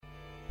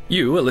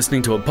You are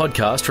listening to a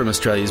podcast from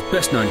Australia's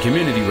best-known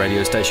community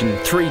radio station,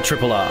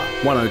 3RRR,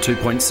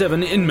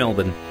 102.7 in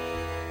Melbourne.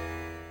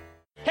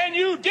 Can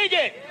you dig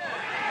it?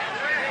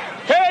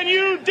 Can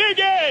you dig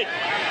it?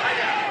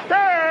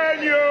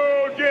 Can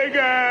you dig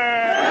it?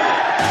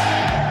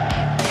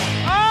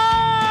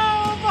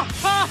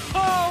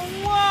 Oh,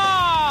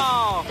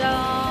 wow!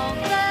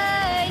 Don't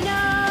they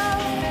know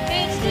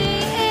it's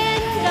the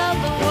end of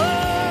the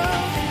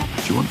world?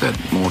 Do you want that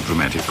more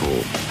dramatic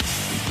or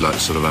like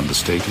sort of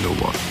understated or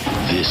what?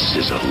 This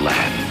is a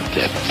land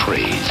that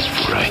prays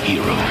for a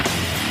hero.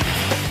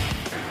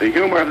 The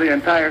humor of the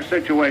entire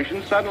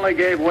situation suddenly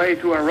gave way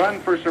to a run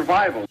for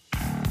survival.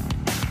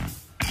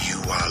 You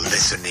are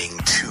listening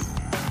to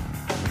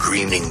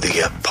Greening the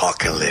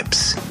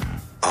Apocalypse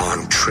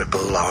on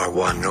Triple R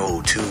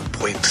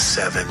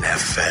 102.7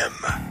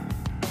 FM.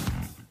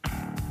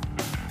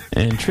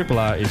 And Triple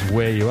R is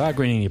where you are.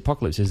 Greening the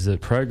Apocalypse is the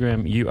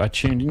program you are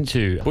tuned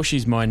into.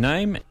 Bushy's my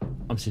name.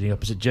 I'm sitting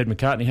opposite Jed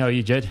McCartney. How are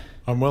you, Jed?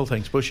 I'm well,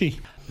 thanks, Bushy.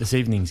 This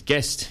evening's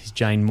guest is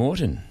Jane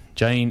Morton.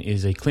 Jane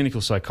is a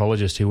clinical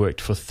psychologist who worked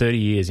for 30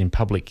 years in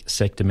public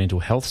sector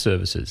mental health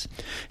services.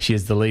 She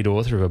is the lead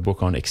author of a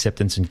book on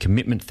acceptance and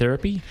commitment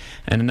therapy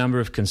and a number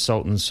of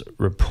consultant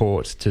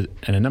reports to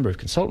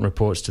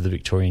the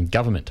Victorian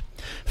government.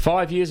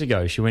 5 years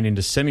ago, she went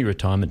into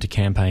semi-retirement to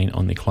campaign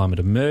on the climate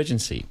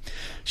emergency.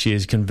 She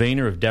is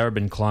convener of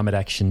Darebin Climate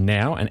Action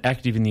Now and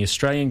active in the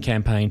Australian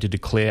campaign to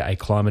declare a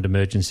climate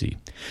emergency.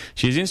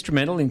 She is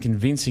instrumental in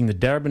convincing the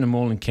Darebin and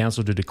Moreland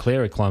Council to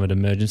declare a climate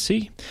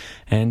emergency.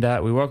 And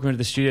we welcome her to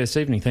the studio this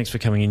evening. Thanks for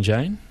coming in,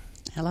 Jane.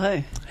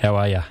 Hello. How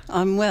are you?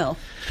 I'm well.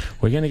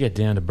 We're going to get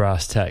down to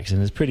brass tacks,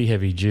 and it's pretty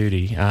heavy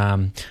duty.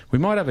 We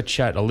might have a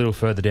chat a little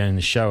further down in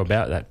the show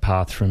about that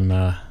path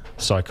from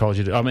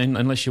psychology. I mean,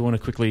 unless you want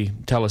to quickly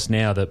tell us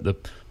now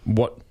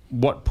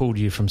what pulled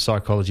you from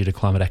psychology to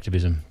climate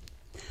activism.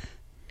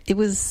 It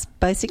was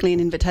basically an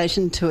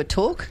invitation to a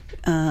talk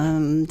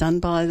done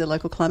by the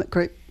local climate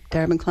group,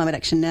 Darebin Climate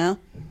Action Now,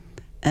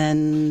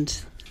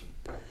 and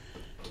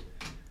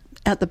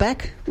out the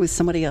back was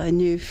somebody I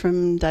knew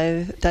from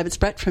David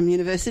Spratt from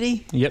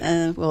university.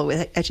 Yep. Well,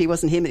 actually, it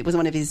wasn't him. It was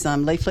one of his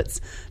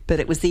leaflets, but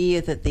it was the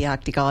year that the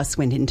Arctic ice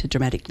went into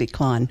dramatic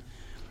decline.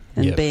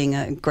 And Yep. Being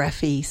a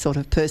graphy sort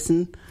of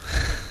person,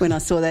 when I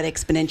saw that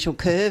exponential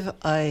curve,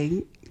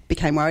 I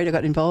became worried. I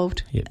got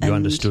involved. Yep. You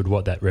understood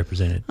what that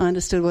represented. I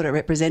understood what it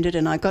represented,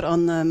 and I got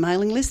on the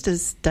mailing list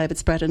as David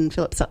Spratt and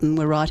Philip Sutton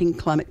were writing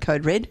Climate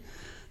Code Red,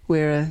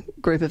 where a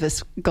group of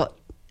us got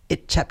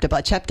it chapter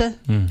by chapter,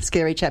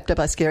 scary chapter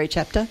by scary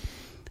chapter.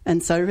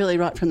 And so really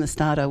right from the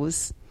start I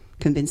was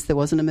convinced there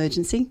was an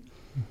emergency.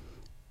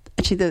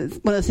 Actually,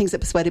 one of the things that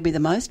persuaded me the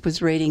most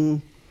was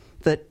reading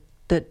that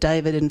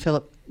David and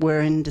Philip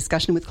were in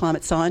discussion with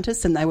climate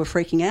scientists and they were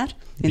freaking out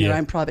in their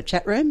own private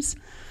chat rooms.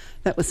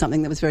 That was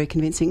something that was very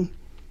convincing.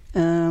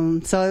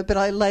 But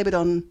I laboured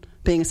on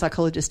being a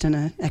psychologist and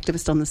an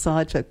activist on the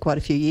side for quite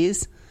a few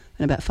years.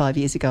 And about 5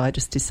 years ago, I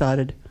just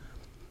decided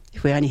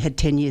if we only had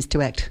 10 years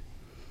to act,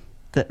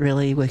 that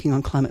really working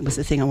on climate was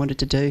the thing I wanted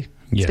to do,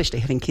 especially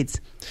having kids.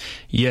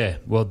 Yeah,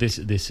 well, this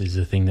is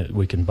the thing that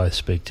we can both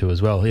speak to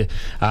as well here.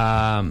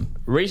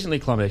 Recently,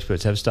 climate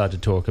experts have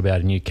started to talk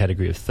about a new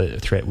category of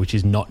threat, which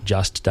is not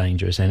just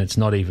dangerous and it's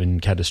not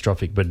even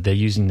catastrophic, but they're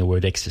using the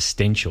word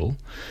existential,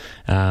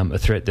 a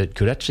threat that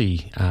could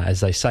actually, as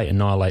they say,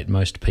 annihilate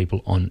most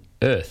people on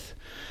Earth.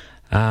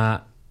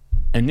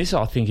 And this,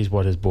 I think, is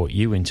what has brought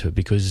you into it,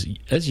 because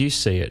as you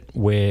see it,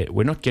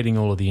 we're not getting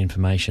all of the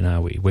information,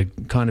 are we? We're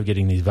kind of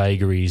getting these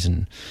vagaries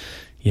and,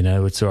 you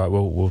know, it's all right,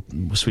 we'll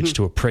switch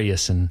to a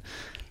Prius and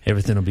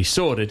everything will be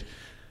sorted.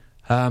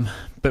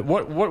 But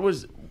what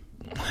was...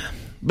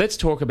 Let's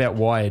talk about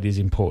why it is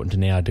important to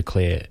now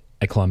declare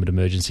a climate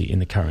emergency in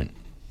the current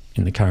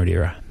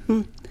era.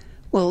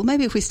 Well,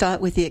 maybe if we start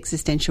with the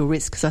existential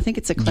risk, because I think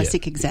it's a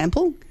classic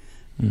example.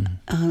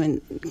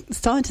 And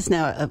scientists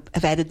now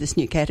have added this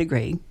new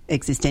category,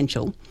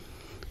 existential,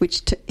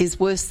 which is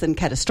worse than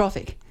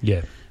catastrophic.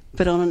 Yeah.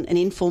 But on an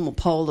informal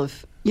poll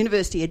of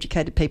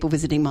university-educated people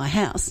visiting my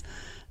house,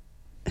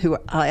 who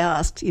I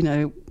asked, you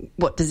know,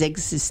 what does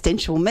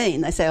existential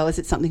mean? They say, is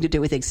it something to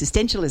do with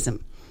existentialism?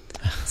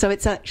 So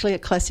it's actually a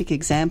classic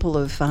example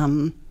of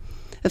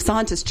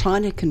scientists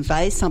trying to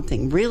convey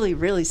something really,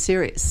 really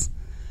serious,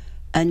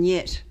 and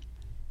yet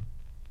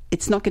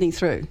it's not getting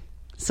through.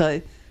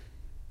 So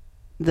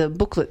the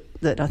booklet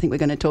that I think we're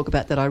going to talk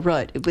about that I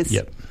wrote,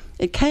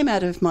 it came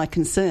out of my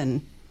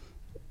concern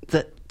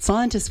that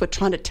scientists were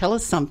trying to tell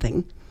us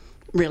something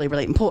really,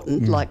 really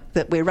important, like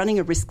that we're running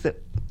a risk that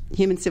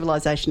human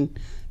civilization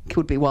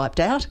could be wiped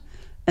out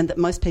and that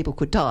most people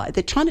could die.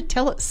 They're trying to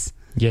tell us.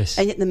 Yes.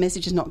 And yet the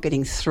message is not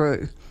getting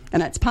through.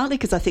 And it's partly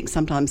because I think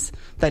sometimes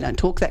they don't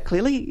talk that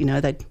clearly. You know,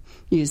 they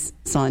use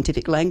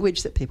scientific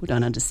language that people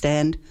don't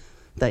understand.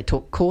 They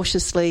talk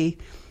cautiously.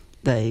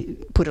 They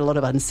put a lot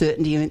of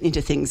uncertainty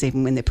into things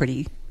even when they're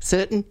pretty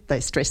certain. They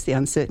stress the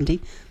uncertainty.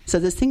 So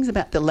there's things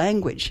about the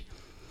language,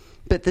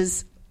 but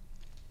there's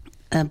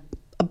a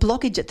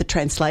blockage at the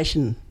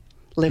translation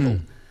level.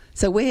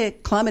 So we're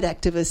climate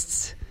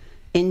activists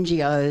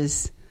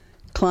NGOs,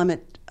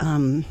 climate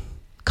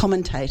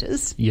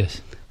commentators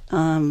Yes.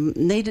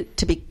 need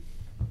to be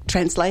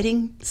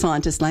translating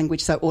scientist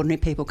language so ordinary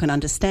people can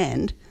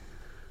understand.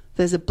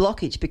 There's a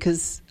blockage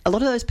because a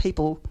lot of those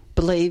people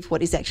believe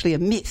what is actually a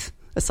myth,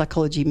 a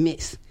psychology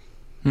myth.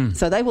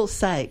 So they will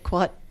say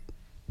quite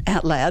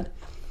out loud,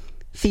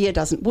 fear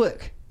doesn't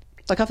work.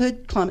 Like I've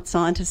heard climate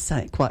scientists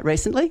say quite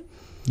recently.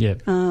 Yeah.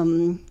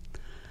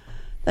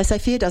 They say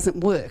fear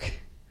doesn't work.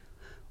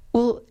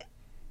 Well,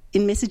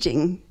 in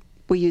messaging,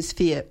 we use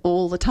fear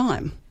all the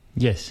time.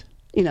 Yes.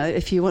 You know,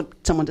 if you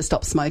want someone to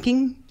stop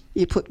smoking,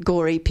 you put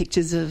gory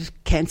pictures of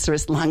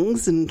cancerous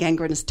lungs and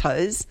gangrenous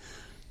toes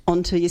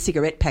onto your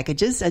cigarette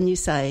packages and you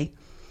say,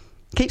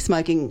 keep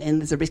smoking and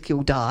there's a risk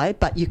you'll die,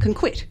 but you can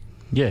quit.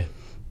 Yeah.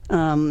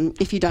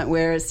 If you don't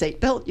wear a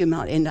seatbelt, you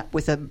might end up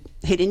with a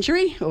head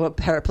injury or a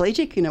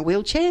paraplegic in a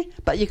wheelchair,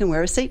 but you can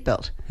wear a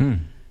seatbelt.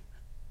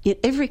 Yet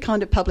every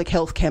kind of public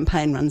health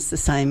campaign runs the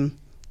same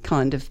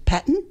kind of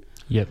pattern,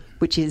 Yep.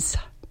 which is,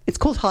 it's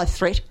called high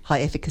threat,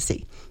 high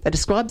efficacy. They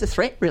describe the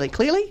threat really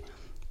clearly,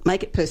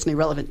 make it personally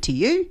relevant to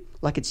you,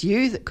 like it's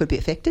you that could be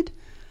affected,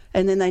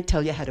 and then they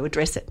tell you how to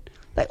address it.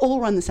 They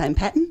all run the same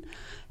pattern.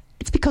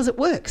 It's because it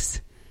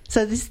works.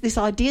 So this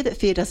idea that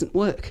fear doesn't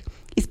work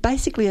is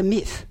basically a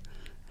myth.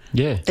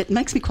 Yeah. It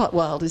makes me quite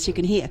wild, as you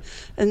can hear.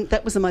 And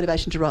that was the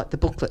motivation to write the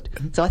booklet.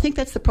 So I think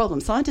that's the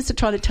problem. Scientists are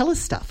trying to tell us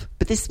stuff,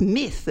 but this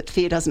myth that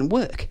fear doesn't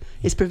work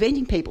is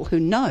preventing people who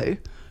know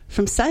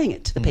from saying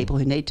it to the people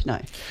who need to know.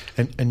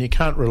 And you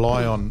can't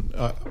rely on,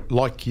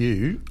 like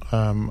you,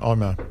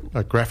 I'm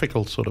a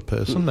graphical sort of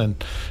person,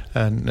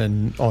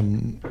 and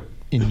on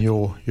in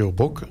your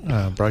book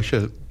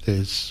brochure,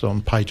 there's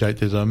on page 8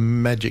 there's a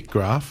magic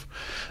graph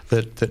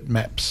that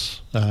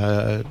maps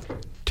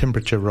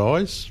temperature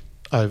rise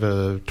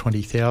over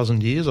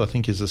 20,000 years, I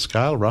think is the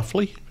scale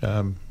roughly.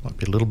 Might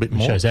be a little bit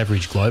more. It shows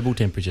average global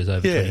temperatures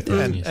over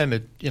 20,000 years. And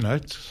it,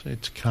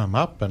 it's come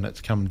up and it's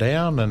come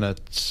down and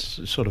it's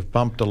sort of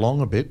bumped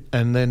along a bit.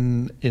 And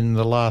then in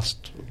the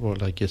last,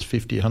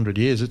 50, 100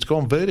 years, it's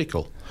gone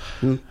vertical.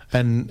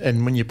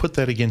 And when you put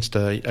that against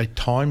a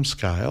time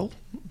scale,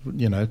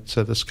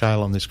 so the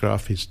scale on this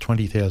graph is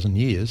 20,000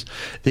 years,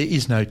 there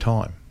is no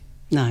time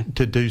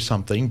to do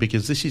something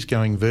because this is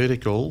going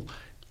vertical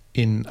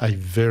in a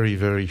very,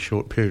 very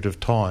short period of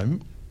time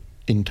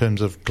in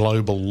terms of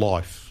global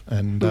life.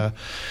 And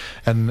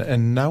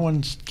no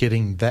one's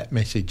getting that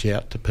message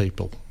out to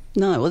people.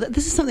 No, well,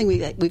 this is something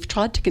we've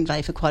tried to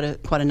convey for quite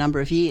a number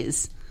of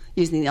years,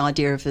 using the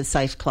idea of a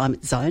safe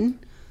climate zone,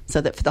 so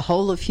that for the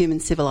whole of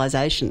human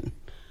civilization,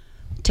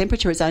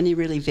 temperature has only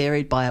really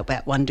varied by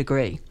about 1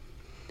 degree.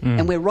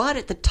 And we're right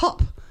at the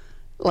top.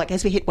 Like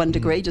as we hit 1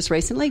 degree just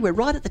recently, we're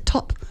right at the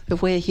top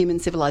of where human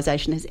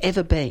civilization has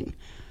ever been.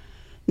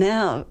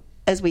 Now,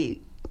 as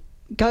we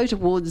go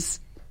towards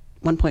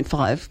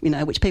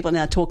 1.5, which people are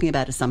now talking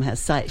about as somehow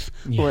safe,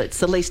 or it's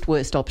the least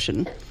worst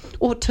option,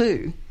 or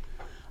 2,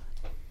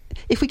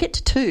 if we get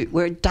to 2,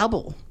 we're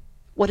double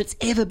what it's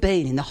ever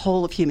been in the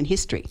whole of human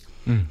history.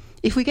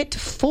 If we get to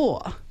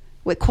 4,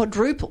 we're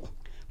quadruple.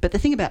 But the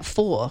thing about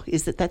 4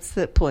 is that that's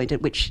the point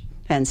at which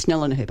Hans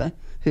Schnellenhuber,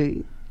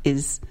 who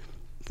is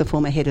the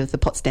former head of the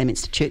Potsdam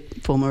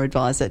Institute, former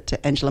advisor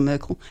to Angela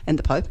Merkel and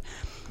the Pope,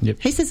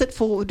 he says at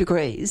 4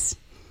 degrees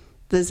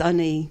there's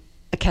only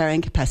a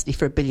carrying capacity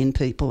for 1 billion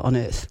people on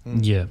Earth.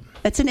 Yeah.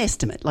 That's an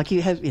estimate. Like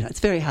you have, it's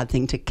a very hard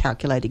thing to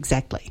calculate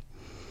exactly.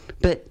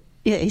 But,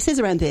 he says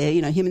around there,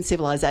 human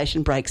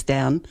civilization breaks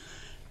down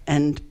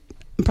and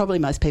probably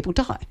most people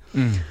die.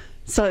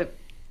 So,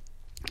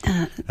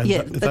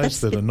 those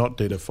that are not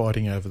dead are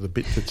fighting over the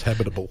bit that's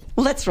habitable.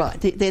 Well, that's right.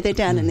 They're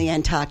down in the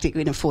Antarctic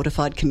in a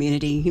fortified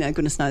community.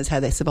 Goodness knows how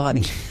they're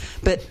surviving.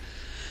 But...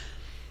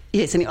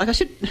 yes, and I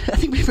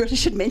think we really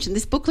should mention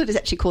this booklet is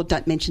actually called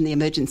 "Don't Mention the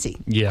Emergency?" ?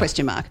 Because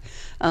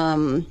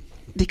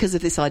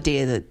of this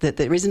idea that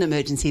there is an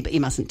emergency, but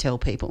you mustn't tell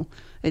people.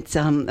 It's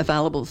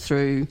available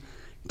through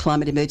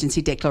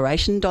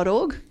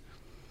climateemergencydeclaration.org.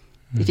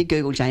 If you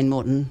Google Jane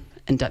Morton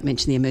and "Don't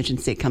Mention the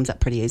Emergency," it comes up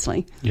pretty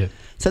easily. Yeah.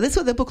 So that's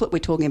what the booklet we're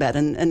talking about,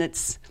 and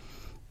it's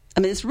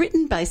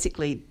written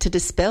basically to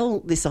dispel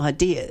this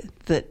idea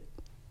that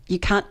you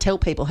can't tell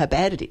people how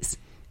bad it is.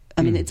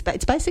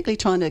 It's basically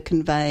trying to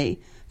convey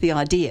the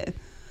idea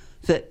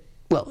that,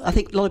 I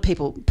think a lot of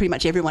people, pretty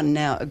much everyone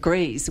now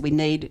agrees we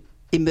need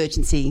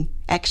emergency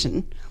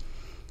action.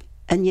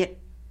 And yet,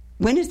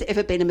 when has there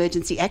ever been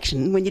emergency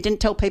action when you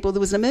didn't tell people there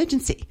was an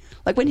emergency?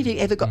 Like, when have you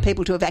ever got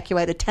people to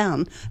evacuate a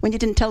town when you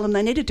didn't tell them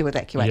they needed to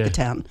evacuate the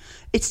town?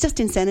 It's just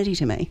insanity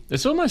to me.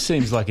 It almost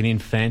seems like an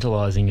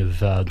infantilising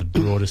of the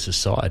broader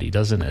society,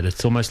 doesn't it?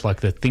 It's almost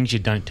like the things you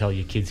don't tell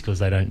your kids because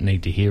they don't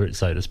need to hear it,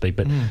 so to speak.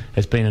 But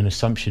there's been an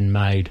assumption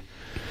made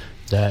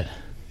that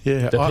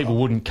people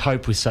wouldn't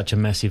cope with such a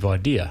massive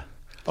idea.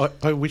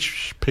 I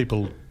wish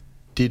people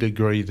did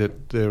agree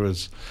that there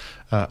was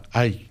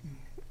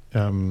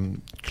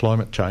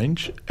climate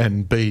change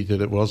and B,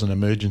 that it was an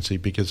emergency,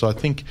 because I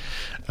think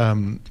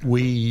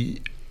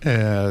we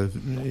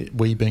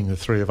being the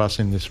three of us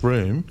in this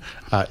room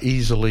are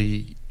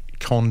easily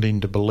conned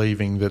into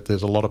believing that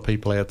there's a lot of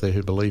people out there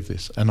who believe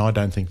this, and I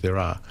don't think there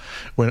are.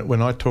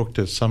 When I talk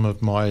to some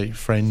of my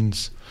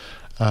friends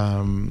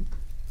who,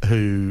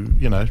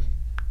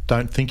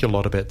 don't think a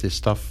lot about this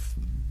stuff,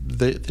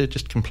 they're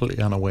just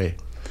completely unaware.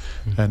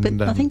 And,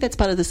 but I think that's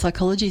part of the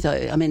psychology,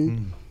 though. I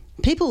mean,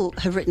 people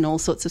have written all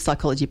sorts of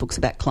psychology books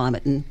about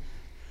climate, and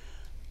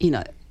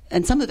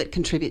and some of it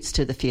contributes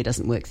to the fear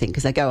doesn't work thing,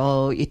 because they go,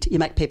 oh, you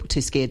make people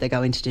too scared, they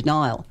go into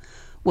denial.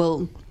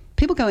 Well,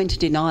 people go into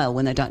denial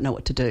when they don't know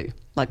what to do.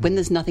 Like when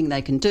there's nothing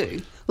they can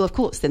do, well, of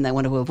course, then they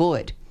want to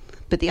avoid.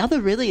 But the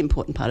other really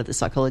important part of the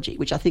psychology,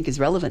 which I think is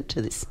relevant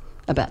to this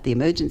about the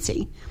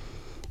emergency,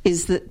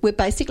 is that we're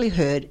basically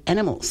herd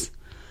animals.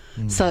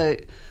 So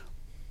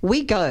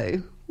we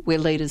go where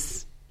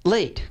leaders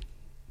lead.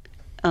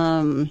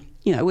 We're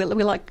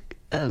like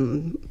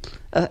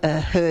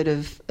a herd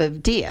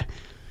of deer.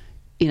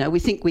 We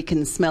think we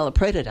can smell a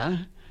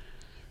predator.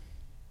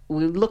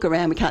 We look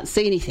around, we can't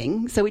see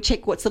anything, so we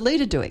check what's the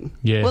leader doing.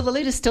 Yeah. Well, the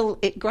leader's still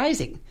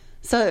grazing,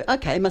 so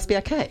okay, it must be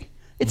okay.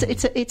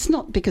 It's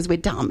not because we're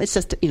dumb. It's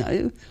just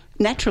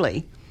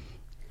naturally,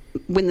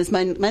 when there's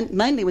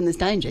mainly when there's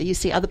danger, you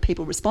see other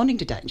people responding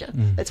to danger.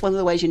 That's one of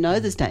the ways you know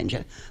there's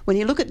danger. When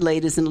you look at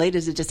leaders, and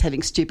leaders are just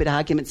having stupid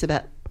arguments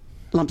about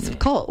lumps of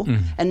coal,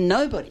 and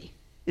nobody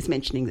is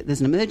mentioning that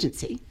there's an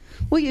emergency,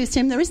 well, you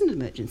assume there isn't an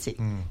emergency,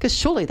 because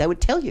surely they would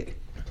tell you.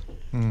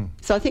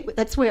 So I think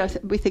that's where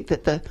we think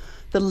that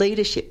the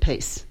leadership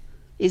piece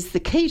is the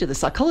key to the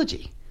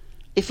psychology.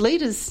 If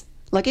leaders,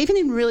 like even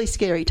in really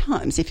scary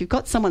times, if you've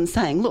got someone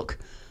saying, look,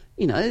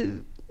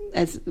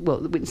 as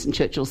well, Winston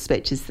Churchill's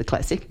speech is the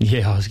classic.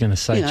 Yeah, I was going to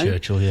say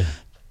Churchill, yeah.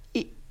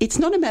 It's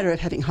not a matter of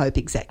having hope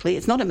exactly.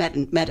 It's not a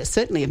matter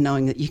certainly of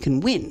knowing that you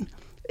can win.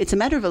 It's a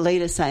matter of a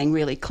leader saying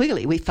really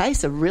clearly, we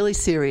face a really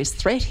serious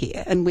threat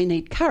here, and we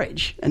need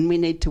courage, and we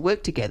need to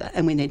work together,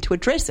 and we need to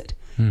address it.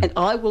 And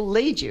I will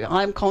lead you.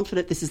 I'm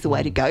confident this is the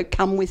way to go.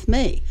 Come with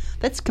me.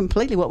 That's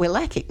completely what we're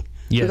lacking.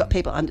 Yeah. We've got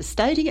people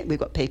understating it. We've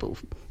got people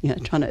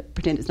trying to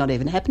pretend it's not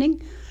even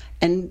happening.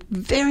 And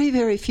very,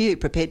 very few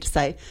prepared to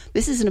say,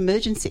 this is an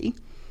emergency.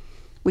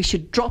 We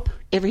should drop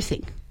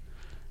everything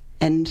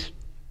and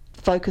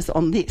focus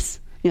on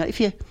this.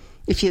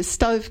 If your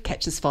stove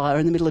catches fire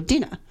in the middle of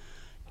dinner,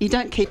 you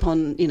don't keep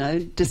on,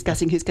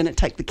 discussing who's going to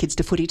take the kids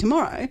to footy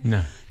tomorrow.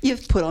 No.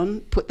 You've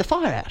put the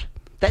fire out.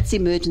 That's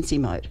emergency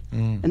mode.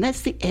 And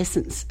that's the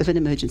essence of an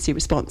emergency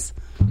response.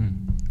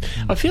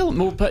 I feel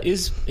more, but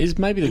is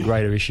maybe the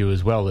greater issue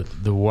as well,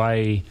 that the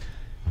way,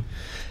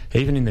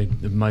 even in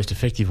the most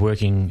effective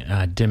working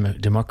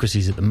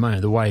democracies at the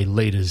moment, the way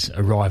leaders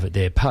arrive at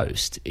their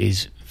post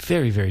is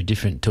very, very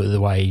different to the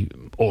way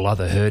all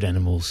other herd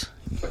animals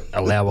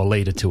allow a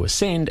leader to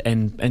ascend,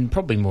 and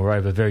probably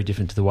moreover very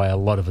different to the way a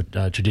lot of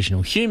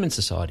traditional human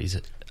societies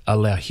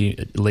allow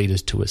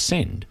leaders to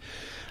ascend.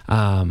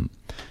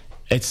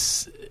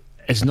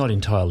 It's not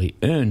entirely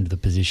earned, the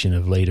position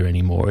of leader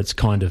anymore. It's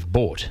kind of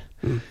bought,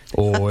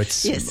 or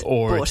it's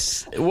bought.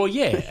 It's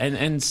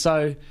and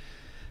so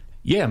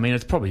I mean,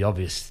 it's probably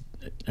obvious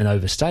and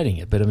overstating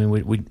it, but I mean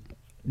we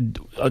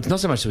it's not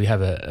so much that we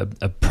have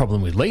a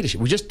problem with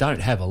leadership. We just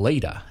don't have a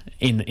leader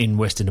in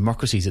Western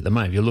democracies at the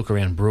moment. If you look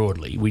around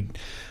broadly,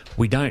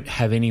 we don't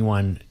have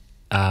anyone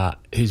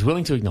who's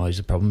willing to acknowledge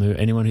the problem,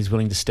 anyone who's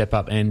willing to step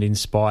up and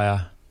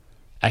inspire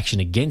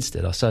action against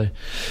it. So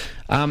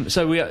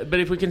we are, but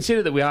if we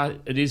consider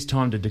that it is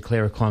time to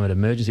declare a climate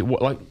emergency,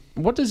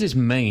 what does this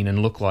mean and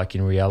look like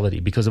in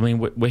reality? Because I mean,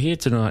 we're here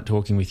tonight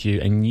talking with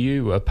you, and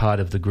you are part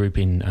of the group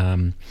in,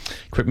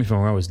 correct me if I'm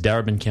wrong, was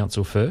Darebin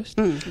Council first?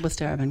 It was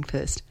Darebin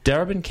first.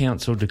 Darebin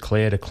Council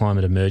declared a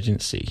climate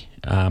emergency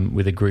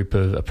with a group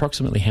of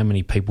approximately how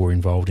many people were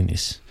involved in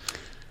this?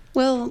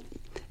 Well,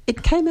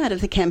 it came out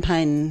of the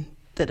campaign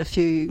that a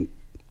few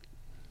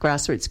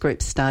grassroots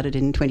groups started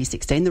in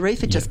 2016. The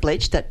reef had just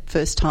bleached that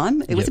first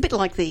time. It was a bit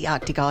like the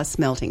Arctic ice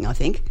melting, I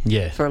think,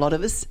 for a lot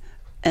of us,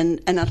 and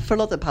for a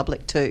lot of the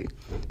public too,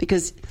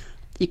 because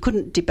you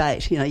couldn't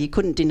debate, you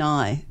couldn't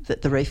deny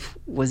that the reef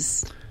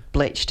was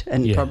bleached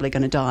and probably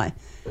going to die.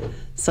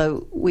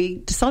 So we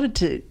decided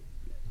to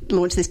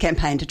launch this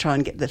campaign to try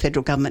and get the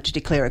federal government to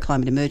declare a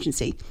climate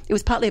emergency. It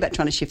was partly about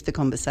trying to shift the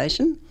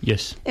conversation.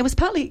 Yes. It was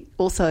partly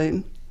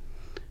also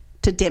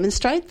to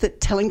demonstrate that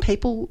telling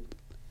people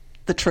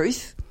the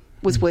truth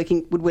would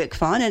work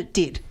fine, and it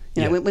did.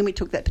 When we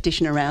took that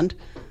petition around,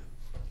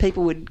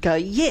 people would go,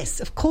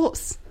 yes, of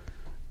course.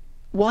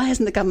 Why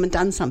hasn't the government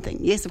done something?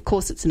 Yes, of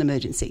course it's an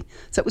emergency.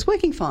 So it was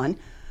working fine.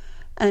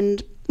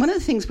 And one of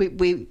the things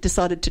we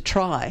decided to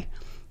try,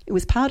 it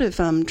was part of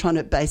trying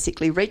to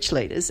basically reach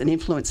leaders and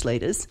influence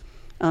leaders,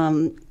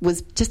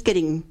 was just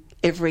getting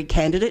every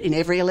candidate in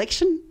every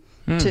election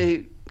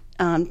to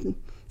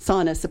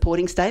sign a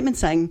supporting statement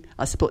saying,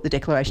 I support the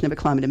declaration of a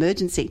climate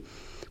emergency.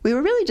 We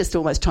were really just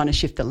almost trying to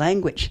shift the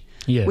language.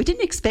 Yeah. We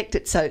didn't expect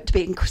it to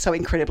be so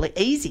incredibly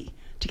easy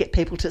to get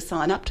people to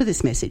sign up to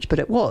this message, but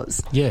it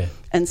was. Yeah.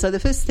 And so the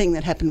first thing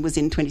that happened was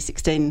in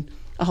 2016,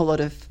 a whole lot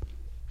of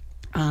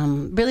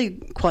really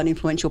quite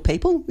influential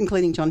people,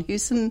 including John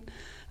Hewson,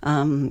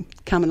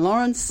 Carmen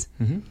Lawrence,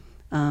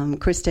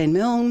 Christine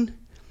Milne,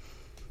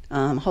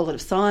 a whole lot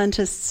of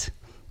scientists,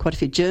 quite a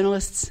few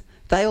journalists.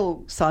 They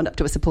all signed up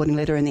to a supporting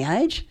letter in The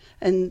Age,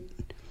 and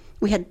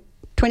we had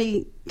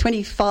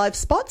 25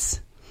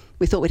 spots.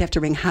 We thought we'd have to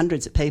ring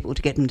hundreds of people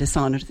to get them to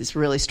sign into this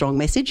really strong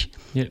message.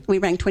 Yep. We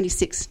rang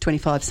 26,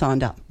 25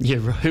 signed up. Yeah,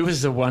 who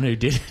was the one who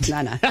did it?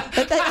 No.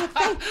 But they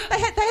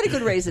had a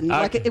good reason.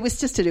 Like it was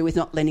just to do with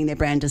not lending their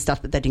brand to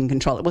stuff that they didn't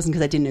control. It wasn't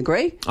because they didn't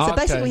agree. So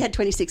basically we had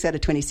 26 out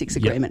of 26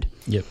 agreement.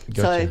 Yep,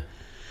 gotcha.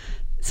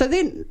 So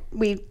then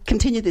we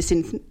continued this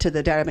into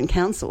the Darebin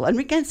Council, and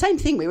again, same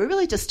thing. We were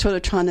really just sort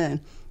of trying to,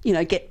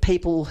 get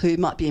people who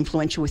might be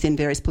influential within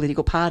various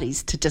political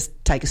parties to just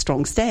take a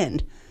strong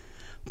stand.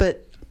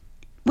 But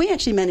we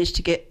actually managed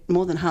to get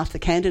more than half the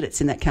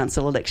candidates in that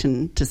council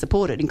election to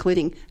support it,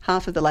 including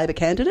half of the Labor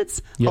candidates,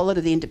 a whole lot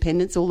of the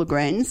independents, all the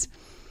Greens.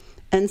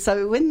 And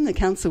so when the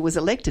council was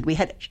elected, we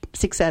had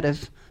 6 out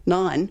of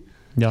 9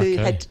 who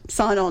had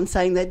signed on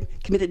saying they'd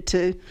committed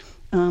to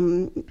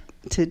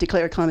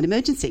declare a climate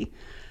emergency.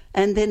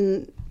 And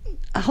then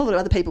a whole lot of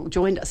other people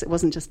joined us. It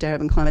wasn't just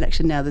Darebin Climate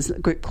Action. Now there's a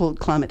group called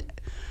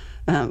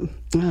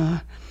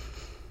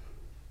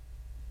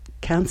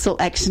Council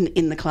Action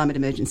in the Climate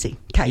Emergency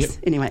Case.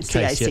 Anyway,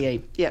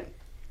 CACE. Yep.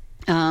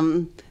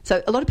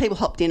 So a lot of people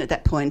hopped in at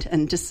that point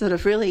and just sort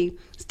of really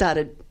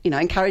started,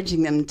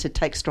 encouraging them to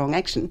take strong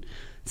action.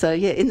 So,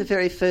 in the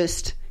very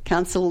first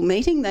council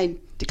meeting, they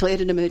declared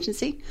an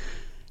emergency,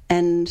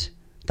 and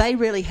they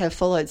really have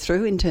followed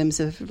through in terms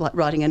of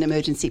writing an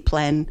emergency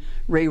plan,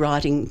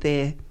 rewriting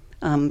their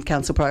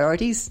council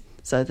priorities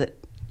so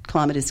that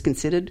climate is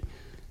considered,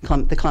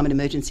 the climate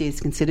emergency is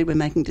considered when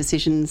making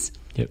decisions.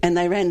 Yep. And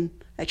they ran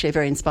actually a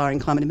very inspiring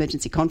climate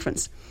emergency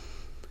conference.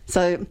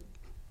 So,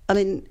 I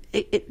mean,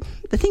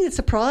 the thing that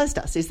surprised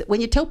us is that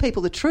when you tell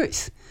people the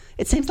truth,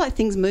 it seems like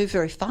things move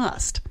very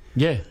fast.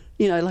 Yeah.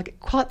 Like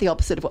quite the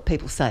opposite of what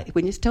people say.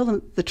 When you tell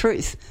them the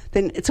truth,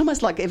 then it's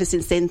almost like ever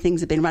since then things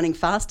have been running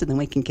faster than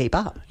we can keep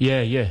up.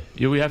 Yeah.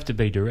 We have to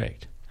be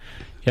direct.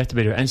 You have to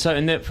be direct. And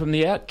so, from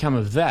the outcome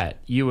of that,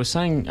 you were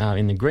saying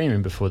in the green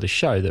room before the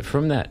show that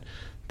from that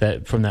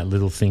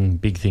little thing,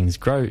 big things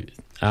grow,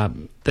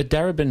 the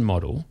Darebin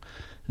model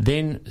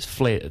then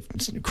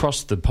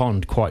crossed the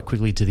pond quite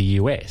quickly to the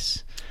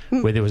US,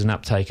 where there was an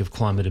uptake of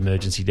climate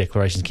emergency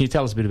declarations. Can you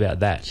tell us a bit about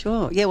that?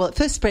 Sure. Yeah, well, it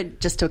first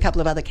spread just to a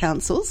couple of other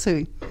councils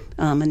who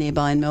are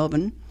nearby in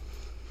Melbourne.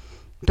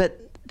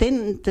 But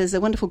then there's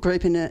a wonderful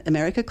group in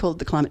America called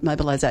the Climate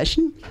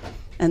Mobilisation,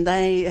 and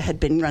they had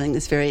been running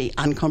this very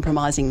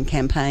uncompromising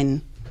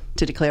campaign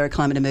to declare a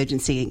climate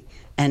emergency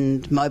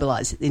and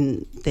mobilise.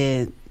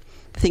 The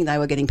thing they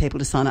were getting people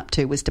to sign up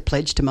to was to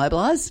pledge to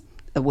mobilise,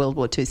 a World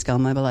War II scale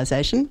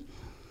mobilisation.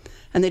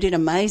 And they did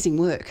amazing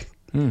work,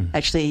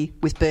 actually,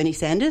 with Bernie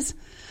Sanders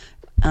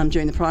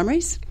during the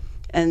primaries.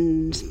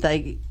 And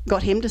they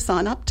got him to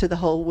sign up to the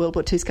whole World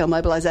War II scale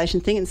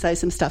mobilisation thing and say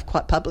some stuff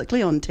quite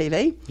publicly on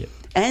TV. Yep.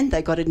 And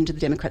they got it into the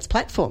Democrats'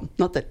 platform.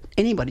 Not that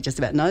anybody just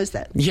about knows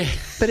that. Yeah.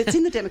 But it's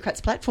in the Democrats'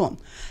 platform.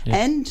 Yeah.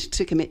 And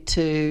to commit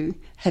to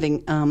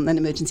having an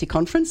emergency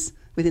conference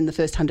within the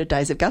first 100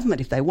 days of government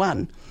if they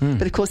won.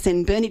 But, of course,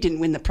 then Bernie didn't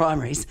win the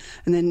primaries.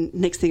 And then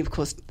next thing, of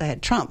course, they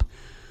had Trump.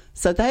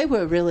 So they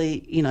were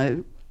really,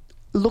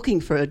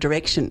 looking for a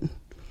direction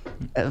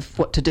of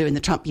what to do in the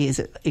Trump years.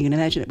 You can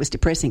imagine it was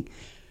depressing.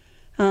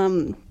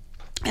 And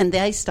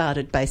they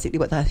started basically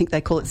what I think they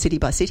call it city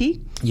by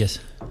city. Yes.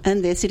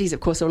 And their cities,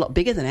 of course, are a lot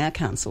bigger than our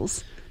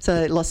councils.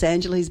 So Los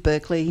Angeles,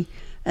 Berkeley,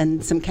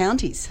 and some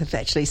counties have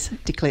actually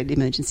declared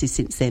emergencies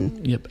since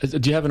then. Yep.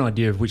 Do you have an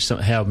idea of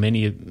how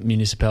many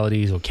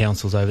municipalities or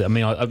councils over there? I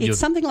mean, it's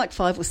something like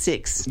 5 or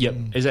 6. Yep.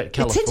 Is that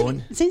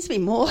California? It seems to be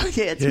more.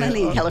 Yeah, it's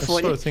mainly in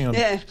California. I saw a thing on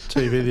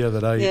TV the other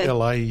day.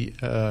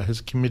 LA has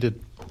committed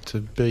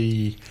to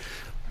be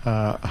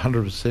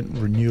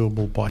 100%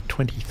 renewable by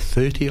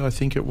 2030, I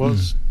think it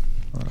was.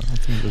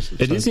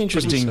 It is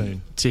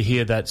interesting to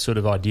hear that sort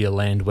of idea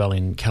land well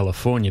in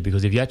California,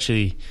 because if you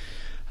actually...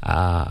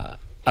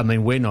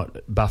 we're not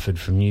buffered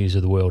from news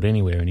of the world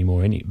anywhere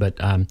anymore. But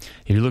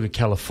if you look at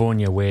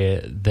California,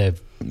 where they're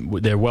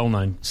a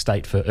well-known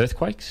state for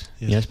earthquakes,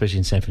 especially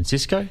in San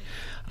Francisco,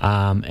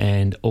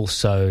 and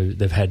also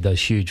they've had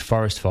those huge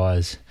forest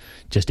fires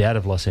just out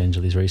of Los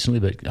Angeles recently,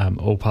 but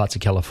all parts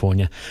of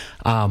California.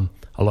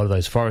 A lot of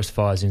those forest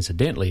fires,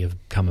 incidentally, have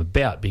come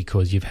about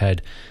because you've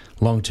had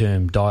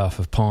long-term die-off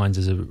of pines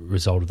as a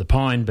result of the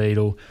pine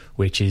beetle,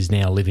 which is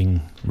now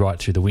living right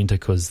through the winter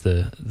because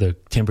the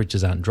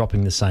temperatures aren't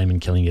dropping the same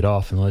and killing it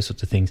off and all those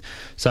sorts of things.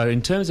 So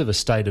in terms of a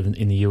state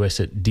in the US,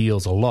 it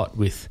deals a lot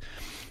with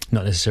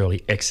not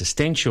necessarily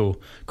existential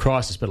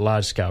crisis, but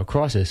large-scale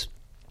crisis.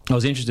 I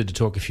was interested to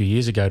talk a few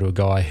years ago to a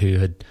guy who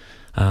had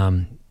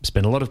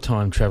spent a lot of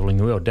time travelling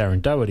the world,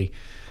 Darren Doherty,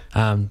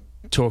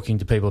 talking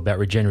to people about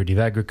regenerative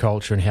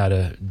agriculture and how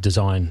to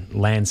design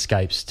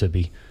landscapes to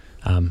be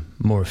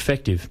more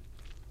effective.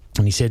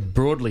 And he said,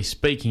 broadly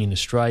speaking, in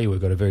Australia,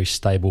 we've got a very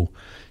stable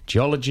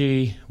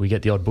geology. We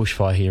get the odd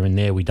bushfire here and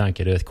there. We don't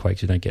get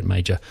earthquakes. We don't get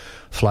major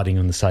flooding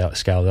on the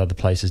scale that other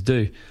places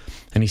do.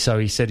 And so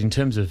he said, in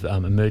terms of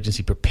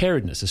emergency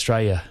preparedness,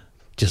 Australia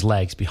just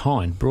lags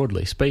behind,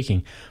 broadly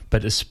speaking.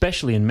 But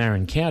especially in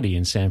Marin County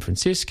in San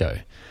Francisco,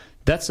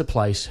 that's a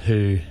place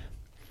who...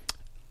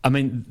 I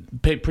mean,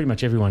 pretty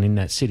much everyone in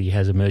that city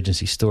has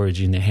emergency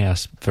storage in their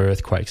house for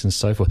earthquakes and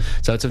so forth.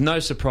 So it's of no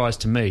surprise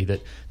to me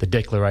that the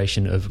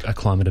declaration of a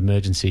climate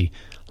emergency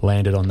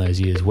landed on those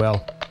years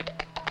well.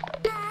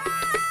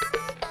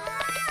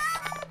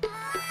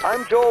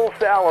 I'm Joel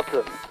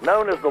Salatin,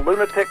 known as the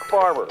Lunatic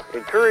Farmer,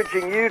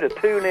 encouraging you to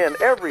tune in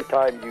every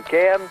time you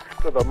can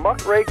to the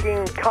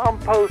muckraking,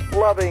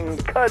 compost-loving,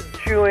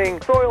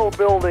 cud-chewing,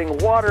 soil-building,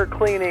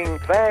 water-cleaning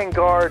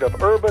vanguard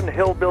of urban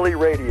hillbilly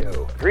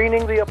radio.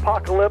 Greening the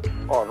Apocalypse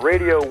on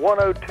Radio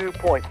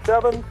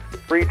 102.7,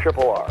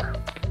 3RRR.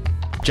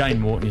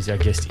 Jane Morton is our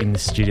guest in the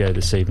studio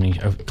this evening,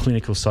 a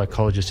clinical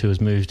psychologist who has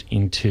moved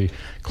into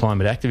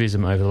climate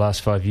activism over the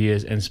last 5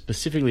 years and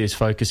specifically is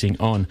focusing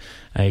on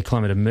a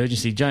climate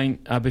emergency. Jane,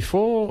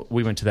 before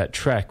we went to that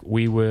track,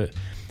 we were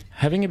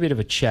having a bit of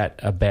a chat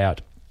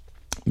about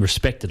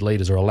respected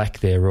leaders or a lack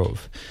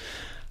thereof.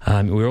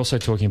 We were also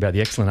talking about the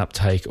excellent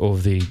uptake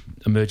of the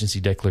emergency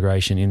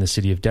declaration in the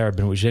city of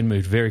Darebin, which then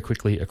moved very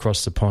quickly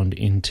across the pond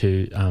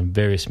into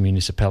various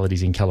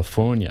municipalities in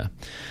California.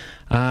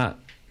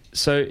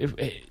 So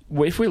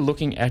if we're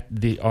looking at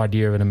the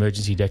idea of an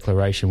emergency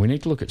declaration, we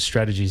need to look at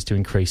strategies to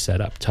increase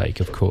that uptake,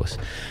 of course.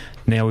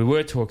 Now, we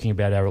were talking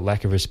about our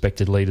lack of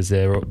respected leaders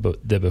there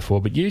before,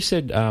 but you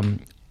said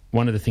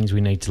one of the things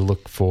we need to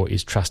look for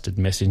is trusted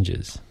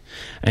messengers.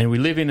 And we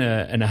live in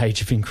an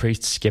age of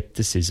increased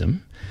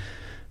scepticism.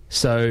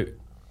 So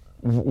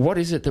what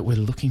is it that we're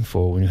looking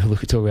for when we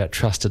talk about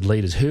trusted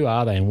leaders? Who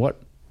are they, and what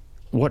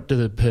do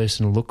the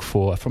person look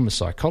for from a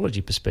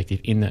psychology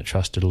perspective in that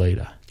trusted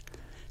leader?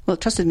 Well,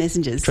 trusted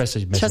messengers.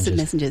 Trusted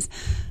messengers.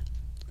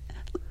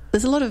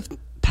 There's a lot of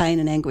pain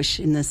and anguish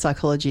in the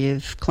psychology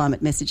of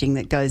climate messaging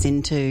that goes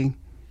into,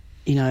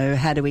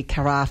 how do we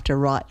craft a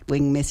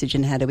right-wing message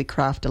and how do we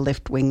craft a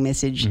left-wing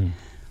message,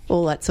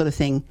 all that sort of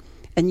thing.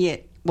 And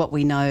yet what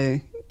we know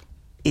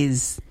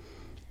is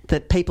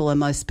that people are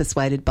most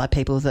persuaded by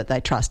people that they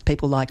trust,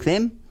 people like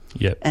them.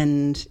 Yep.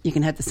 And you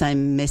can have the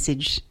same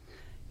message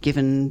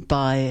given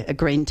by a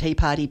Green Tea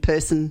Party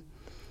person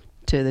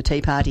to the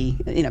Tea Party,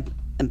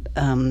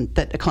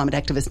 that a climate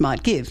activist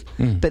might give.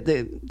 But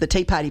the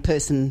Tea Party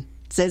person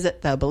says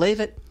it, they'll believe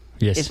it.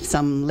 Yes. If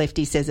some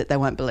lefty says it, they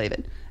won't believe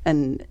it.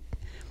 And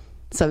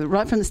so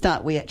right from the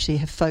start, we actually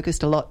have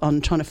focused a lot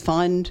on trying to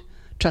find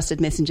trusted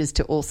messengers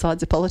to all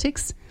sides of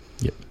politics.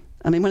 Yep.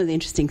 I mean, one of the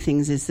interesting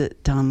things is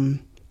that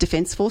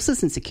defence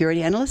forces and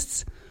security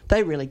analysts,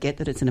 they really get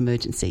that it's an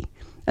emergency.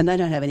 And they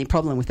don't have any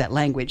problem with that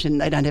language, and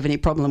they don't have any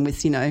problem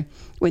with,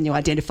 when you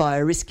identify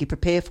a risk, you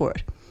prepare for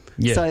it.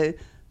 Yeah. So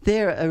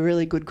they're a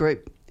really good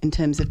group in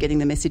terms of getting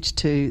the message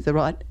to the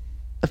right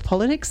of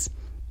politics.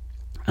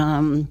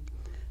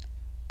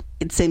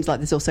 It seems like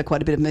there's also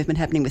quite a bit of movement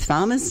happening with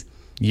farmers,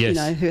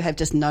 yes, who have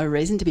just no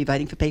reason to be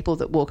voting for people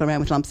that walk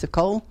around with lumps of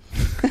coal.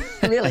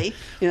 Really.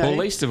 Well,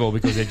 least of all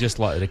because they're just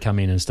likely to come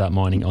in and start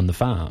mining on the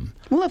farm.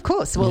 Well, of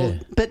course. Well,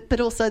 yeah. But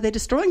also they're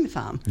destroying the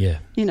farm. Yeah.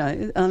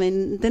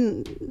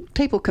 Then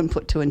people can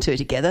put two and two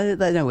together.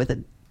 They know whether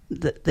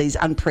these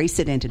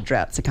unprecedented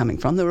droughts are coming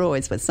from. There were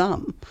always with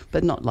some,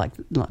 but not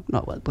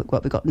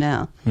what we've got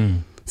now.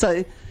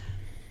 So,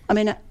 one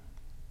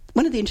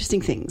of the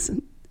interesting things,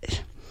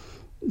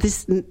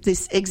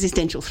 this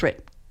existential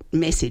threat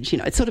message,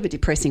 it's sort of a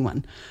depressing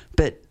one,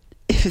 but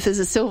if there's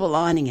a silver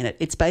lining in it,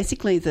 it's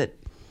basically that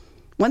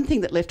one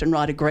thing that left and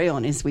right agree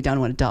on is we don't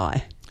want to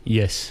die.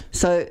 Yes.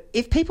 So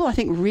if people, I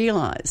think,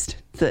 realised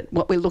that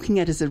what we're looking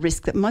at is a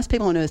risk that most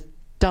people on Earth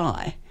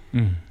die,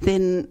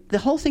 then the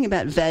whole thing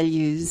about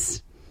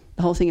values,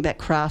 the whole thing about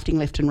crafting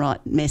left and right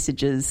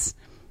messages,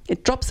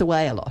 it drops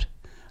away a lot.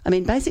 I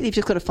mean, basically, you've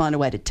just got to find a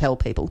way to tell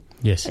people.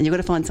 Yes. And you've got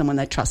to find someone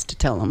they trust to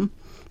tell them.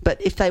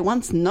 But if they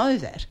once know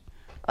that,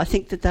 I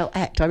think that they'll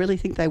act. I really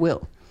think they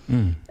will.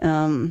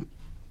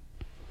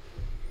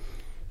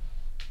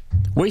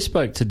 We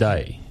spoke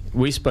today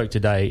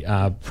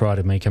prior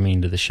to me coming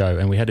into the show,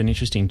 and we had an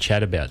interesting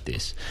chat about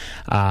this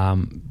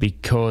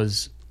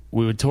because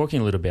we were talking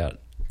a little about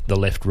the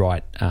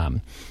left-right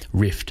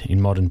rift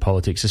in modern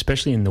politics,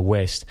 especially in the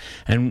West.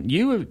 And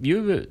you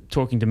were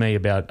talking to me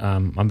about,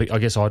 I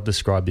guess I'd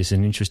describe this as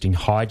an interesting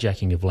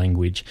hijacking of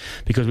language,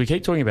 because we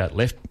keep talking about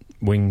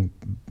left-wing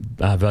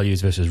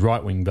values versus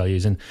right-wing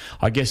values. And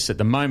I guess at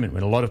the moment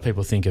when a lot of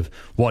people think of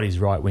what is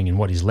right-wing and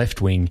what is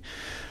left-wing,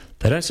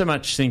 they don't so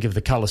much think of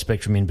the colour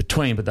spectrum in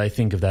between, but they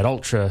think of that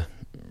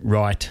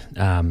ultra-right,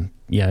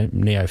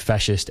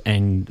 neo-fascist,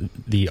 and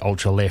the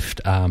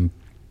ultra-left,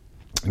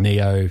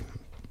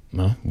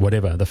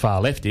 whatever the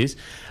far left is.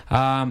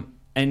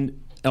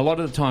 And a lot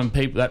of the time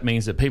that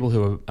means that people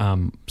who are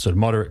sort of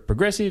moderate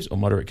progressives or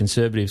moderate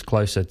conservatives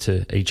closer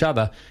to each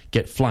other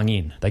get flung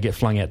in. They get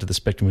flung out to the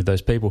spectrum with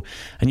those people.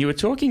 And you were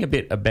talking a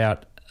bit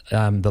about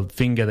the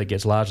finger that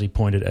gets largely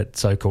pointed at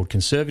so-called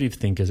conservative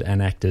thinkers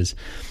and actors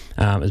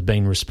as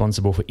being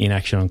responsible for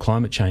inaction on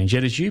climate change.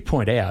 Yet, as you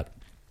point out,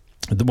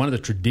 one of the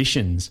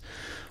traditions,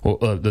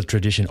 or the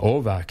tradition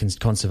of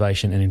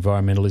conservation and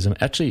environmentalism,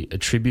 actually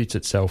attributes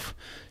itself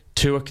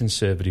to a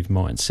conservative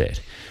mindset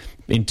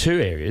in two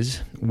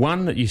areas.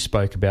 One that you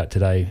spoke about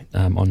today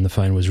on the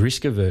phone was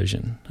risk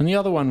aversion, and the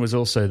other one was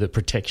also the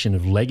protection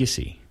of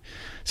legacy.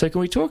 So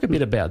can we talk a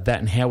bit about that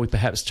and how we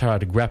perhaps try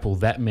to grapple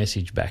that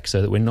message back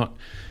so that we're not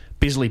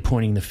busily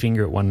pointing the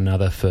finger at one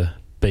another for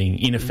being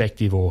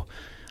ineffective or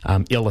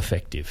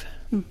ill-effective?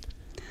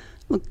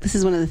 Look, this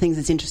is one of the things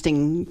that's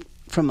interesting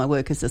from my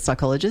work as a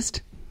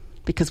psychologist,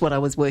 because what I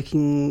was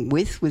working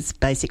with was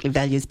basically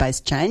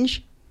values-based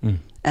change.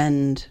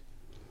 And,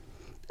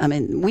 I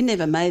mean, we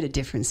never made a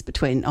difference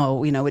between,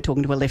 we're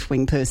talking to a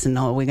left-wing person,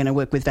 we're going to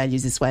work with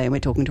values this way, and we're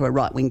talking to a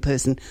right-wing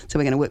person, so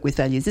we're going to work with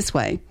values this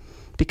way.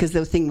 Because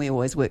the thing we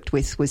always worked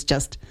with was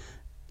just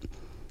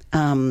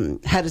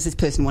how does this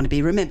person want to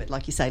be remembered?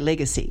 Like you say,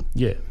 legacy.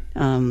 Yeah.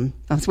 I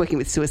was working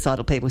with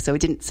suicidal people, so we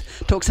didn't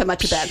talk so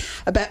much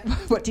about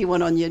what do you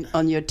want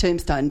on your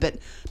tombstone. But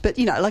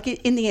you know, like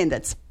in the end,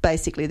 that's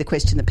basically the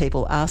question that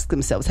people ask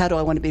themselves: how do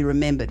I want to be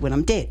remembered when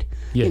I'm dead?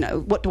 Yeah. You know,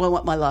 what do I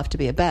want my life to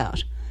be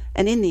about?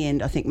 And in the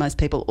end, I think most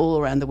people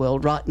all around the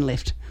world, right and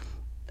left,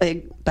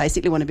 they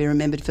basically want to be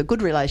remembered for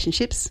good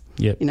relationships.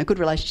 Yep. You know, good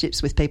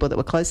relationships with people that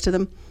were close to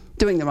them,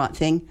 doing the right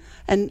thing,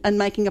 and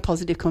making a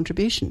positive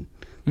contribution.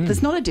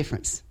 There's not a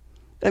difference.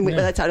 And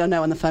that's, I don't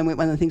know, on the phone, one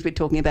of the things we're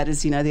talking about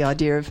is, you know, the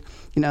idea of,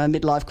 you know, a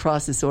midlife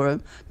crisis or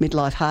a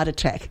midlife heart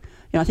attack. You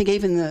know, I think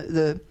even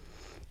the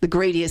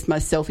greediest,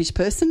 most selfish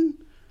person,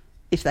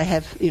 if they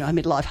have, you know, a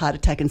midlife heart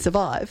attack and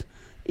survive,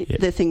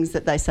 the things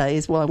that they say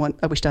is, well,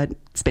 I wished I'd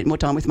spent more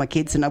time with my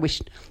kids and I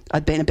wished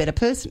I'd been a better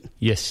person.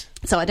 Yes.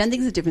 So I don't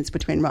think there's a difference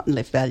between right and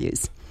left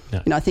values.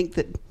 No. You know, I think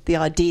that the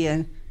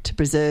idea to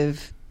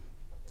preserve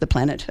the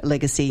planet, a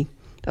legacy,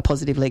 a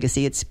positive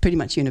legacy, it's pretty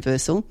much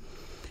universal.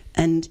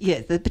 And,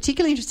 yeah, the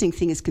particularly interesting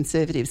thing is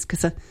conservatives,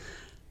 because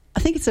I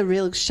think it's a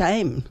real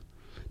shame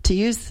to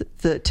use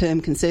the term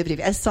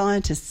conservative, as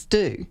scientists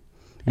do,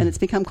 and it's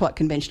become quite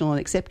conventional and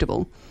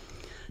acceptable,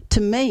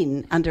 to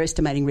mean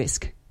underestimating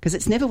risk, because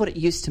it's never what it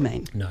used to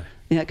mean. No.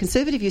 You know,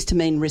 conservative used to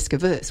mean risk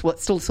averse,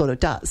 what still sort of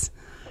does.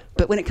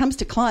 But when it comes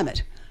to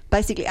climate,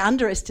 basically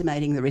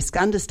underestimating the risk,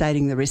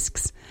 understating the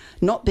risks,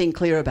 not being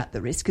clear about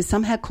the risk is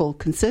somehow called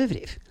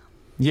conservative.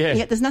 Yeah.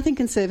 Yet there's nothing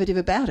conservative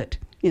about it.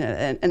 You know,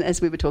 and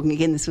as we were talking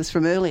again, this was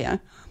from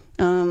earlier,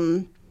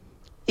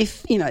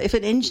 if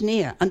an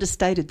engineer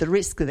understated the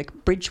risk that a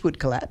bridge would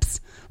collapse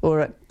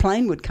or a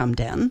plane would come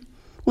down,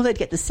 well, they'd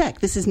get the sack.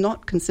 This is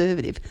not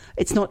conservative.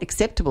 It's not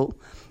acceptable.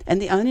 And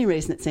the only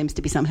reason it seems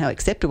to be somehow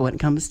acceptable when it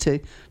comes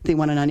to the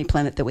one and only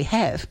planet that we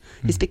have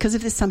is because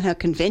of this somehow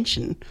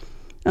convention.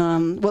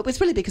 Well, it's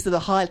really because of the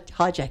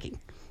hijacking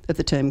of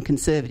the term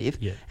conservative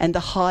and the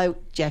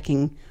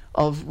hijacking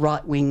of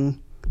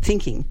right-wing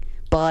thinking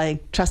by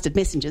trusted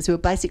messengers who are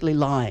basically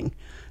lying.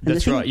 And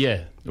that's right,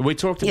 yeah. We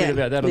talked a bit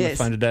about that on the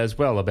phone today as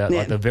well, about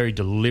like the very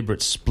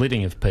deliberate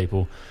splitting of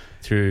people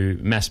through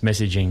mass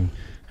messaging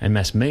and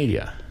mass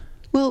media.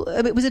 Well,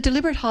 it was a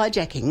deliberate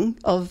hijacking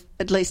of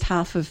at least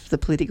half of the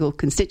political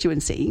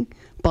constituency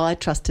by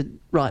trusted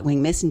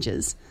right-wing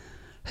messengers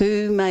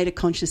who made a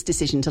conscious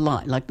decision to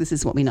lie. Like, this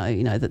is what we know,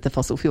 you know, that the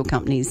fossil fuel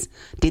companies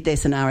did their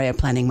scenario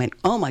planning, went,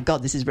 oh, my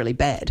God, this is really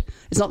bad.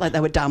 It's not like they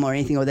were dumb or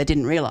anything or they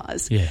didn't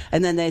realise. Yeah.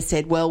 And then they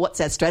said, well,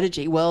 what's our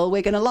strategy? Well,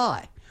 we're going to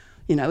lie.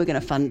 You know, we're going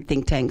to fund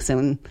think tanks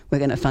and we're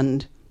going to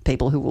fund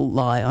people who will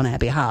lie on our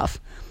behalf.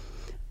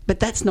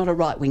 But that's not a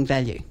right-wing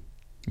value.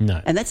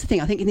 No. And that's the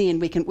thing. I think in the end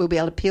we'll be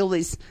able to peel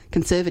these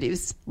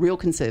conservatives, real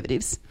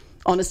conservatives,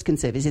 honest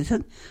conservatives.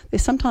 They're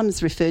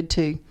sometimes referred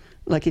to,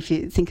 like if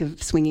you think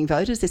of swinging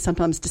voters, they're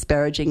sometimes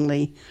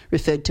disparagingly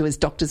referred to as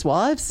doctors'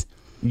 wives.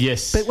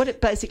 Yes. But what it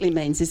basically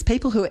means is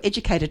people who are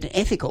educated and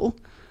ethical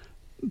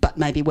but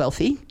maybe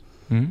wealthy,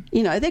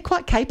 you know, they're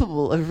quite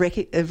capable of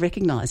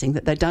recognising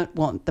that they don't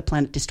want the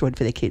planet destroyed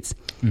for their kids.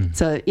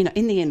 So, you know,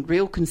 in the end,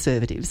 real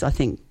conservatives, I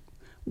think,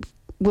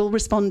 will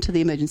respond to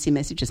the emergency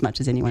message as much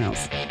as anyone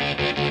else.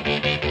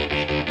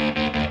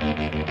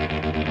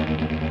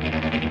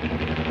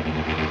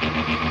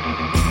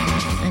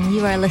 And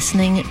you are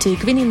listening to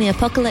Greening the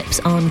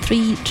Apocalypse on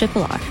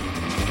 3RRR.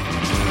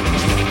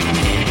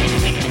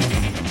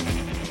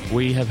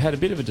 We have had a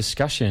bit of a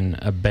discussion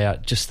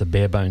about just the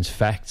bare bones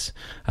facts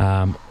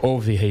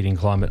of the heating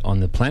climate on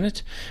the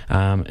planet,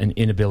 and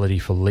inability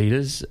for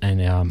leaders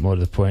and more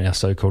to the point, our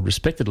so-called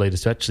respected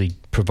leaders to actually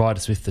provide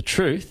us with the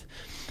truth.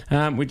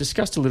 We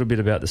discussed a little bit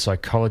about the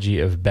psychology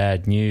of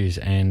bad news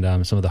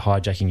and some of the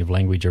hijacking of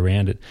language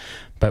around it,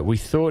 but we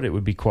thought it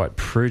would be quite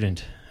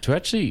prudent to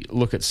actually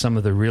look at some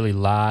of the really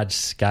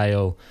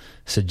large-scale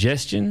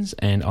suggestions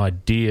and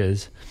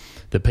ideas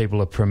that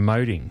people are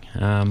promoting,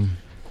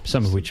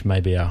 some of which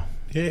maybe are...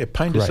 Yeah,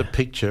 paint us a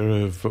picture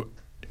of,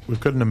 we've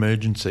got an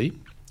emergency,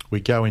 we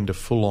go into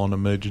full-on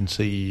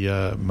emergency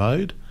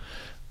mode.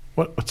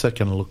 What's that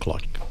going to look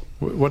like?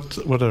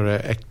 What are our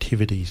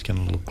activities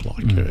going to look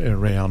like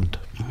around...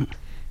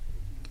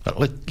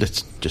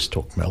 Let's just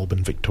talk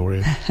Melbourne,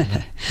 Victoria.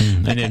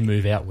 And then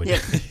move outward.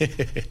 Yep.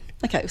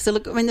 Okay, so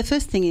look, I mean, the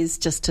first thing is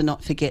just to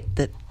not forget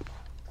that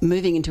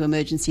moving into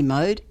emergency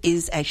mode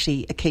is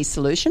actually a key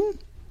solution.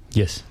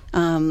 Yes.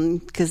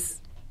 Because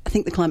I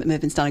think the climate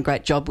movement's done a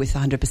great job with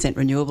 100%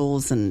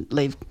 renewables and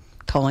leave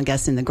coal and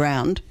gas in the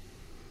ground.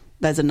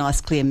 Those are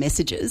nice, clear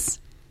messages.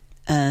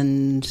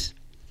 And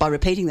by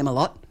repeating them a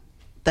lot,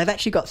 they've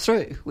actually got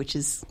through, which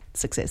is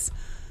success.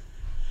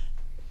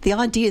 The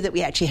idea that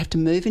we actually have to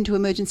move into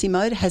emergency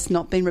mode has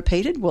not been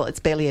repeated. Well, it's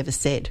barely ever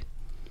said.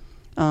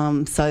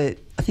 So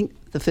I think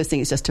the first thing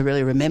is just to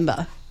really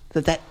remember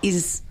that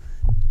is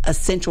a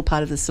central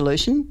part of the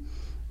solution.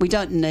 We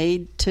don't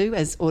need to,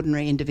 as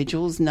ordinary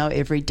individuals, know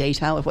every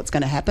detail of what's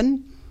going to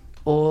happen,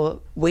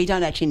 or we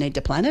don't actually need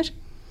to plan it.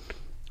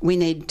 We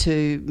need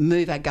to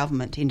move our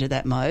government into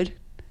that mode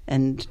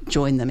and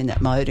join them in that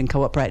mode and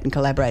cooperate and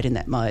collaborate in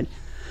that mode.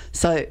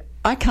 So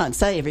I can't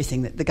say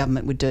everything that the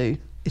government would do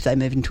if they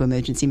moved into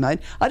emergency mode.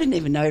 I didn't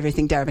even know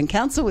everything Darebin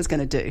Council was going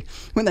to do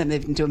when they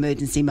moved into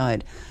emergency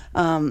mode.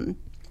 No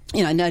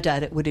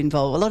doubt it would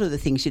involve a lot of the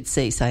things you'd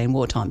see, say, in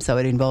wartime. So it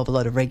would involve a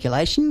lot of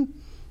regulation.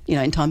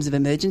 In times of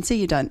emergency,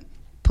 you don't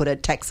put a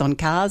tax on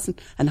cars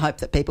and hope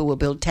that people will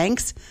build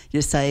tanks. You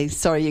just say,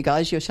 sorry, you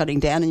guys, you're shutting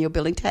down and you're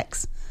building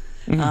tax.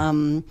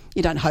 Mm-hmm.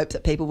 You don't hope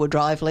that people will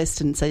drive less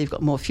and so you've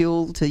got more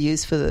fuel to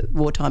use for the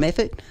wartime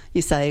effort.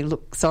 You say,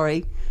 look,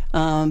 sorry,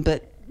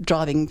 but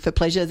driving for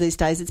pleasure these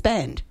days, it's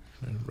banned.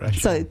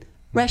 So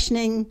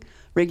rationing,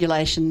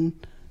 regulation,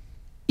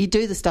 you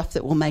do the stuff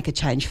that will make a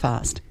change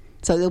fast.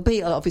 So there'll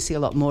be obviously a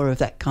lot more of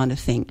that kind of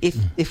thing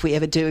if we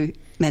ever do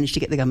manage to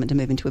get the government to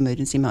move into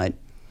emergency mode.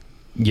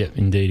 Yeah,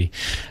 indeed.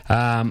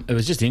 It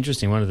was just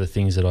interesting. One of the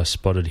things that I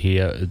spotted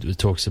here, it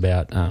talks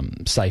about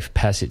safe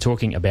passage.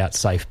 Talking about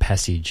safe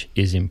passage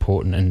is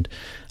important,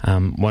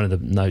 and one of the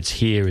notes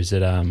here is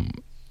that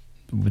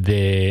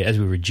as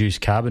we reduce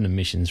carbon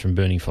emissions from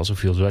burning fossil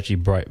fuels, we'll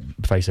actually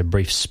face a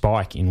brief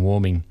spike in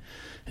warming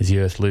as the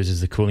Earth loses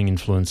the cooling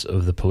influence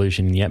of the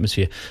pollution in the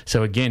atmosphere.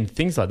 So again,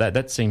 things like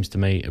that seems to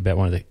me about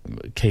one of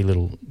the key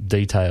little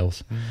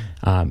details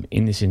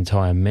in this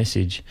entire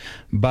message.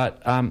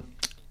 But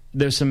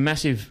there's some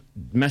massive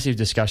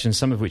discussions,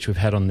 some of which we've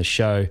had on the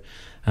show,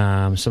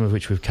 some of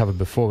which we've covered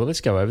before, but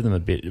let's go over them a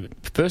bit.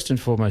 First and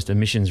foremost,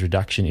 emissions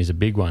reduction is a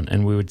big one,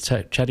 and we were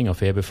chatting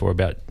off air before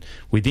about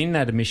within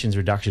that emissions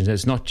reduction,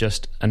 it's not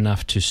just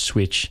enough to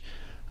switch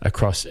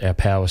across our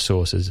power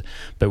sources,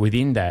 but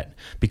within that,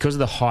 because of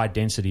the high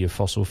density of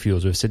fossil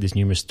fuels, we've said this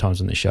numerous times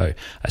on the show,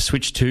 a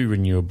switch to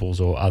renewables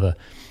or other,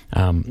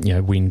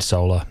 wind,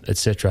 solar,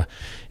 etc.,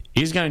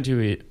 is going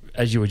to,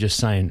 as you were just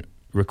saying,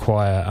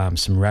 require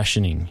some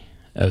rationing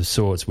of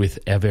sorts with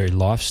our very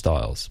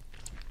lifestyles.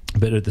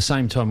 But at the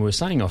same time, we were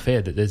saying off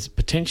air that there's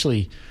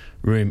potentially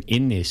room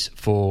in this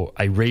for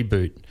a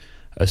reboot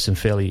of some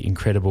fairly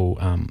incredible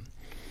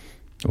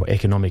or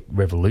economic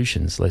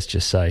revolutions, let's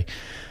just say,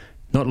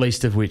 not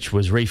least of which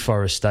was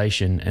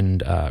reforestation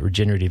and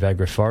regenerative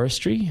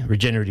agroforestry,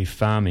 regenerative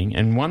farming,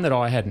 and one that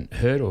I hadn't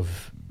heard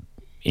of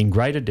in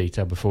greater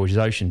detail before, which is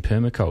ocean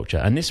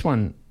permaculture. And this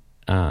one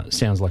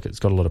sounds like it's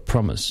got a lot of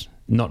promise,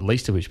 not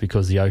least of which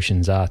because the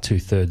oceans are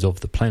 2/3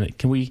 of the planet.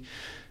 Can we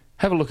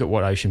have a look at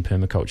what ocean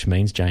permaculture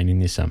means, Jane, in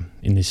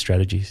this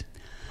strategies?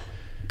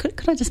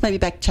 Could I just maybe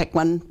backtrack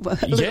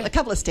a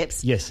couple of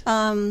steps? Yes.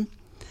 I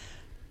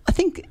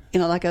think,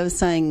 like I was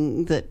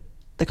saying, that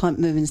the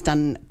climate movement's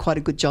done quite a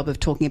good job of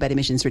talking about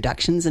emissions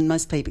reductions, and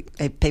most people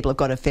have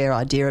got a fair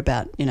idea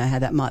about, how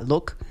that might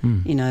look,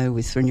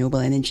 with renewable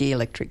energy,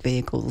 electric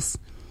vehicles,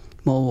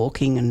 more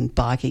walking and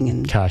biking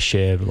and car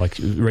share, like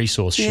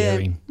resource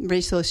sharing.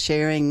 Resource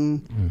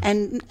sharing,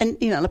 and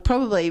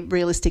probably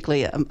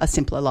realistically a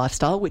simpler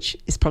lifestyle, which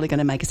is probably going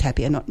to make us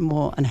happier, not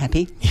more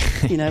unhappy.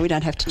 We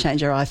don't have to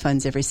change our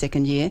iPhones every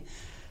second year.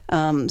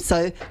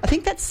 So I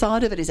think that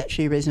side of it is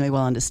actually reasonably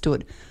well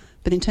understood.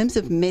 But in terms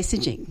of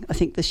messaging, I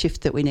think the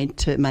shift that we need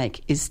to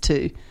make is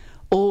to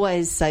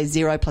always say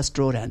zero plus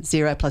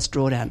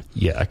drawdown.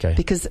 Yeah, okay.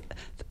 Because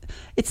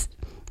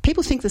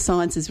people think the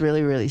science is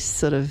really, really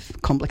sort of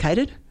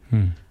complicated.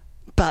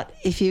 But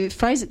if you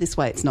phrase it this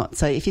way, it's not.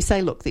 So if you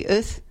say, look, the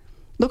Earth,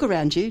 look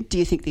around you, do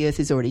you think the Earth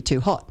is already too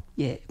hot?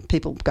 Yeah.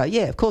 People go,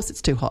 yeah, of course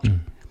it's too hot.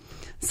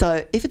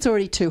 So if it's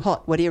already too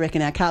hot, what do you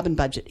reckon our carbon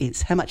budget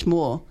is? How much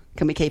more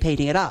can we keep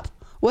heating it up?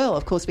 Well,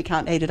 of course we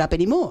can't heat it up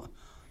anymore.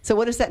 So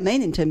what does that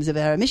mean in terms of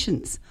our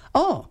emissions?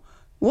 Oh,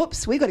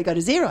 whoops, we've got to go to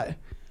zero.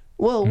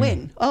 Well,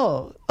 when?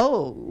 Oh,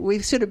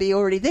 we should be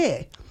already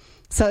there.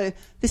 So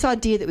this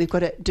idea that we've got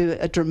to do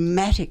a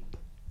dramatic,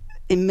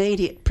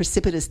 immediate,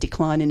 precipitous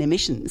decline in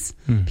emissions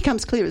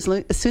becomes clear as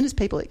soon as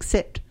people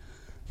accept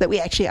that we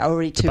actually are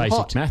already too hot. The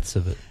basic maths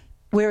of it.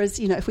 Whereas,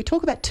 if we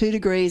talk about 2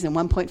 degrees and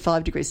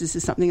 1.5 degrees, this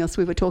is something else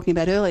we were talking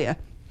about earlier,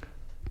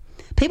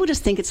 people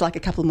just think it's like a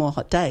couple more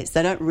hot days.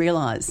 They don't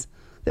realise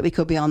that we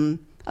could be on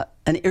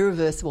an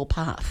irreversible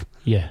path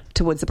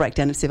towards the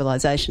breakdown of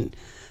civilization.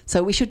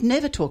 So we should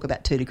never talk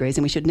about 2 degrees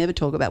and we should never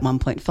talk about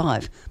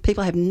 1.5.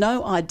 People have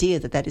no idea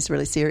that is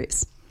really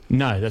serious.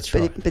 No, that's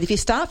right. But if you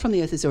start from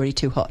the Earth is already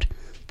too hot,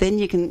 then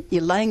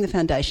you're laying the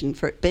foundation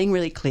for it being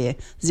really clear,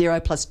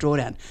 zero plus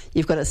drawdown.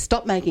 You've got to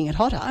stop making it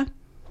hotter,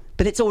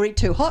 but it's already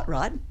too hot,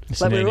 right?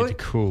 So now you need to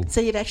cool. So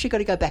you've actually got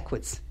to go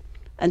backwards.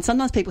 And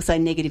sometimes people say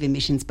negative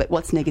emissions, but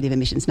what's negative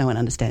emissions? No one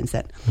understands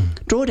that.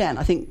 Drawdown,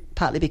 I think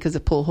partly because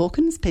of Paul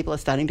Hawkins, people are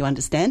starting to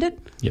understand it.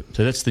 Yep.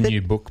 So that's the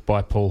new book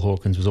by Paul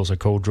Hawkins, was also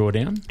called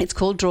Drawdown. It's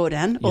called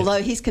Drawdown,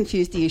 although he's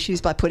confused the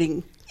issues by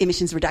putting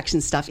emissions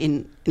reduction stuff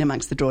in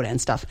amongst the drawdown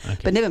stuff. Okay.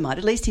 But never mind,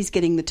 at least he's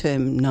getting the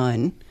term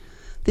known.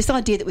 This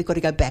idea that we've got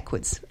to go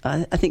backwards,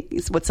 I think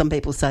it's what some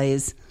people say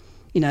is,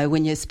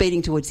 when you're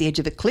speeding towards the edge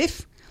of a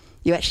cliff,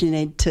 you actually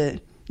need to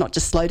not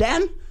just slow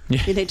down,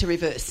 you need to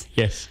reverse.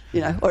 Yes.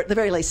 Or at the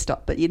very least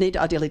stop, but you need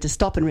ideally to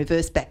stop and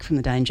reverse back from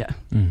the danger.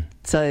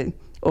 So,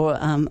 or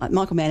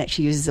Michael Mann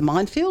actually uses a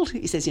minefield.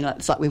 He says,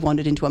 it's like we've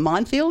wandered into a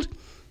minefield.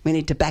 We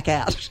need to back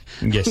out.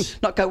 Yes.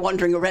 Not go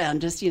wandering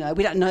around. Just, we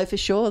don't know for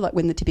sure, like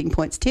when the tipping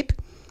points tip.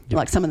 Yep.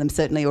 Like some of them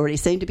certainly already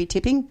seem to be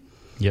tipping.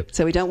 Yep.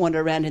 So we don't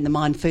wander around in the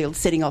minefield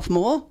setting off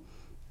more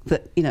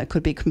that,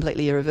 could be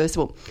completely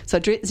irreversible. So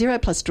zero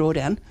plus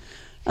drawdown.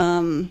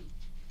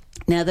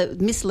 Now, the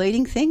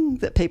misleading thing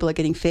that people are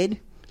getting fed,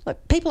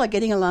 like people are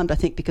getting alarmed, I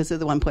think, because of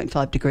the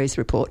 1.5 degrees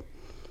report.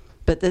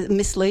 But the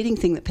misleading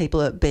thing that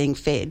people are being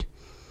fed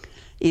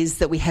is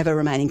that we have a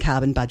remaining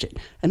carbon budget.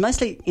 And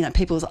mostly,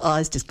 people's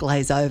eyes just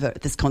glaze over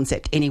at this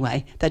concept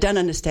anyway. They don't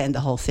understand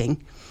the whole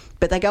thing.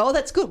 But they go, oh,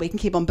 that's good, we can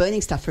keep on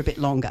burning stuff for a bit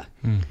longer.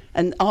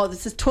 And,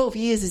 this is 12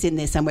 years is in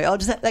there somewhere. Oh,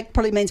 that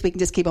probably means we can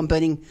just keep on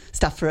burning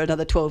stuff for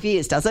another 12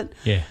 years, does it?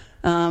 Yeah.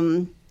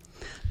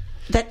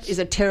 That is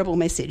a terrible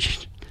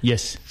message.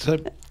 Yes. So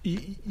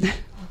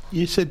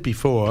you said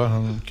before,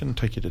 I'm going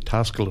to take you to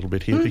task a little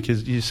bit here,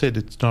 because you said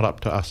it's not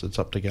up to us, it's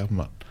up to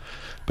government.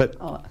 But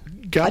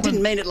I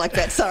didn't mean it like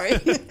that, sorry.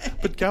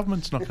 But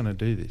government's not going to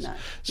do this.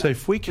 No,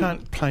 if we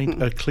can't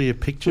paint a clear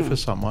picture for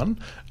someone,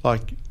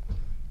 like,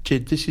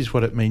 Jed, this is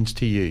what it means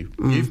to you.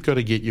 You've got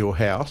to get your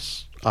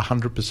house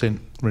 100%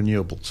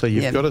 renewable. So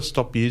you've got to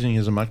stop using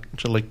as much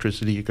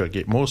electricity. You've got to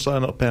get more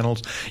solar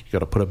panels. You've got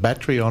to put a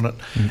battery on it.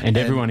 And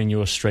everyone in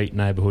your street,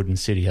 neighbourhood and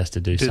city has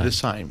to do the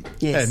same.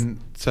 Yes. And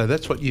so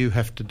that's what you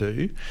have to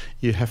do.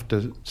 You have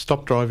to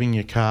stop driving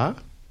your car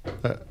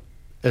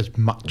as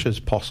much as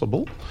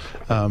possible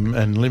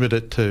and limit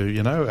it to,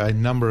 a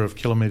number of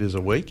kilometres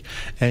a week.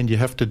 And you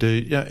have to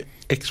do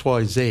X,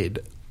 Y, Z.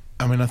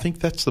 I mean, I think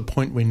that's the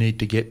point we need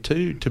to get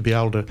to be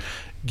able to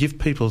give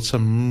people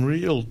some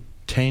real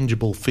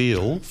tangible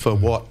feel for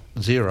what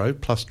zero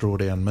plus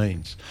drawdown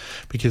means,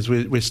 because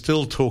we're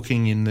still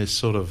talking in this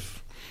sort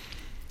of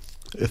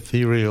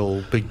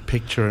ethereal big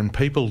picture, and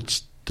people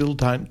still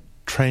don't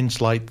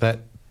translate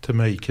that to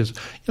me, because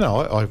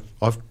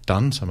I've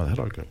done some of that.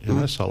 I've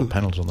got solar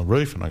panels on the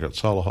roof, and I've got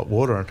solar hot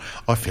water, and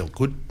I feel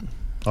good.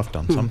 I've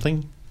done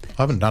something.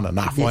 I haven't done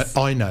enough. Yes.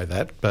 I know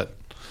that, but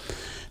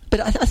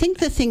I think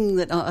the thing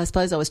that I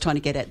suppose I was trying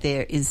to get at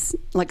there is,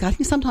 like, I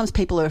think sometimes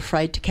people are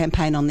afraid to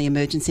campaign on the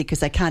emergency because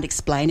they can't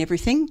explain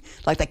everything.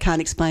 Like, they can't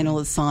explain all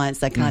the science.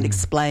 They can't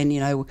explain,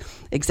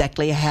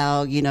 exactly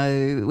how,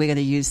 we're going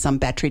to use some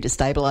battery to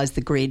stabilise the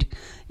grid.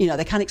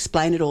 They can't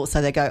explain it all.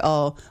 So they go,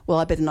 oh, well,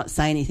 I better not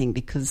say anything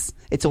because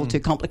it's all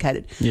too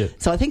complicated. Yeah.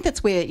 So I think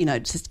that's where,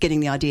 just getting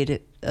the idea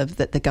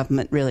that the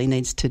government really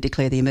needs to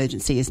declare the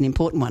emergency is an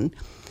important one.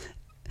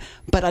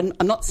 But I'm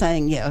not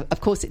saying, of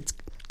course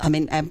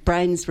our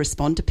brains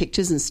respond to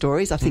pictures and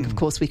stories. I think, of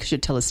course, we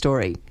should tell a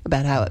story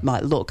about how it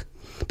might look.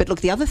 But look,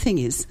 the other thing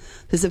is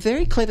there's a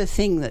very clever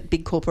thing that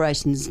big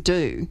corporations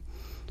do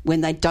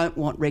when they don't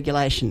want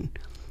regulation.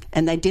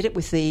 And they did it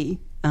with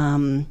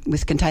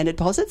with container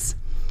deposits.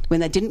 When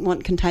they didn't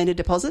want container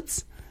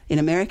deposits in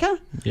America,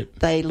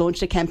 they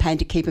launched a campaign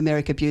to keep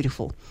America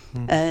beautiful.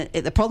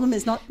 The problem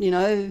is not,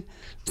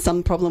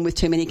 some problem with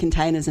too many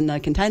containers and no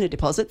container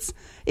deposits.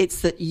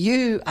 It's that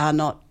you are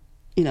not,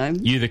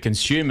 you the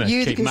consumer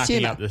keep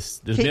mucking up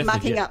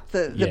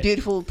the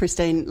beautiful,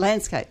 pristine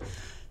landscape.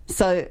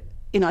 So,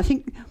 I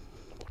think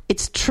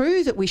it's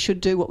true that we should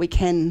do what we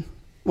can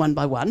one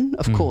by one,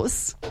 of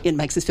course. It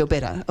makes us feel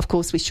better. Of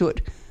course we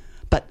should.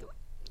 But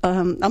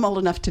I'm old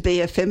enough to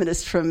be a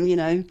feminist from,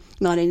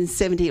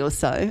 1970 or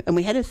so, and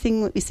we had a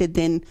thing that we said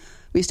then,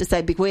 we used to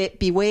say,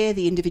 beware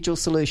the individual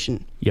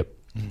solution. Yep.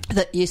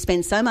 That you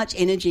spend so much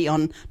energy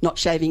on not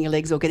shaving your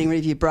legs or getting rid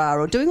of your bra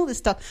or doing all this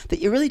stuff that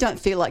you really don't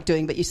feel like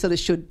doing, but you sort of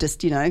should just,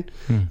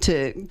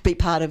 to be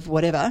part of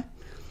whatever.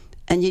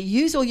 And you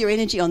use all your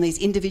energy on these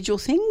individual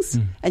things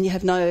and you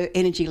have no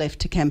energy left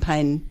to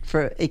campaign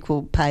for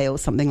equal pay or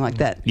something like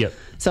that. Yep.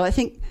 So I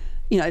think,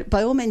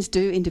 by all means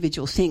do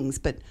individual things,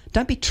 but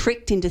don't be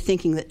tricked into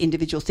thinking that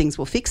individual things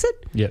will fix it.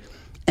 Yep.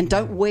 And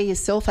don't wear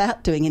yourself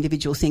out doing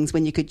individual things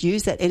when you could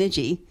use that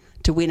energy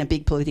to win a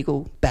big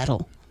political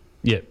battle.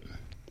 Yep.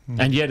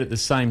 And yet at the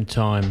same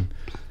time,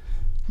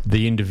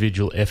 the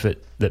individual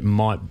effort that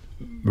might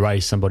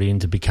raise somebody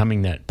into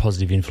becoming that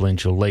positive,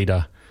 influential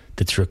leader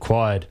that's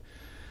required,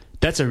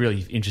 that's a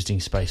really interesting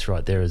space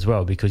right there as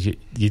well, because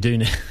you do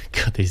need,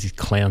 God, there's these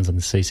clowns on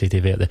the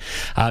CCTV out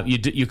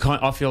there.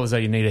 I feel as though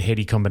you need a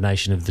heady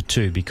combination of the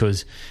two,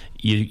 because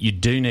you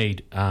do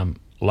need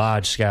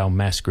large-scale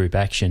mass group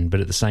action, but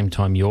at the same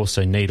time you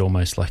also need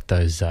almost like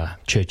those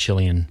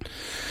Churchillian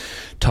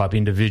type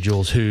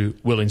individuals who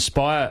will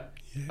inspire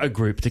a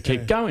group to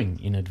keep going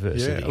in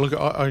adversity. Yeah, look,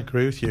 I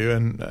agree with you,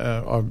 and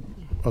I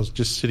was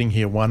just sitting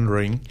here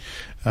wondering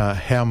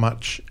how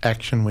much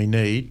action we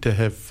need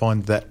to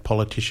find that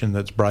politician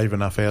that's brave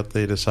enough out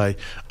there to say,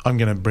 I'm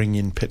going to bring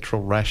in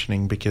petrol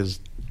rationing because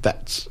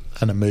that's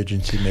an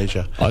emergency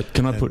measure.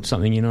 Can I put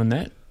something in on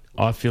that?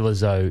 I feel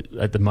as though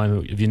at the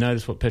moment, have you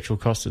noticed what petrol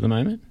costs at the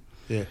moment?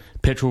 Yeah.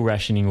 Petrol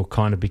rationing will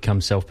kind of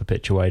become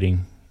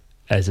self-perpetuating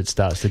as it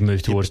starts to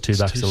move towards $2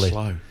 a litre.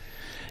 Slow.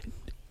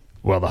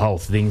 Well, the whole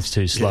thing's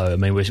too slow. Yeah. I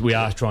mean, we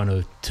are trying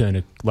to turn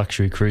a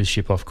luxury cruise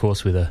ship off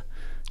course with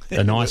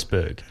an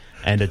iceberg.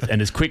 And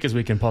as quick as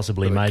we can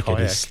possibly make it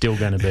is still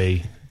going to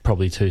be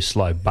probably too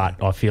slow.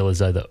 But I feel as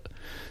though that...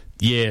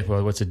 Yeah,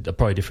 well, it's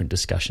probably a different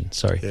discussion.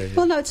 Sorry. Yeah.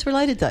 Well, no, it's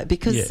related, though,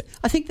 because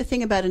I think the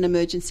thing about an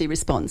emergency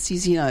response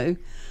is,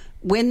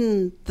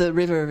 when the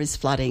river is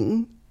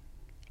flooding,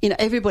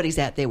 everybody's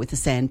out there with the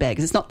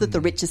sandbags. It's not that the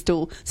rich are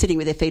still sitting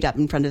with their feet up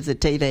in front of the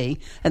TV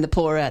and the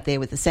poor are out there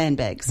with the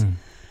sandbags.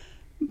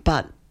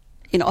 But,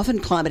 often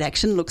climate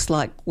action looks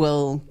like,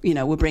 we'll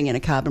bring in a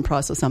carbon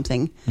price or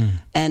something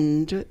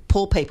and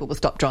poor people will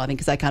stop driving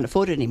because they can't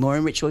afford it anymore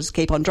and rich will just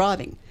keep on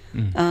driving.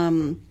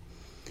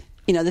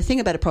 The thing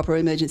about a proper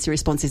emergency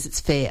response is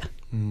it's fair.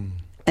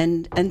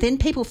 And then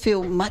people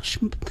feel much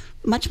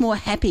more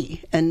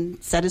happy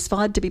and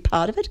satisfied to be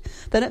part of it.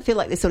 They don't feel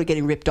like they're sort of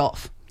getting ripped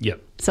off. Yep.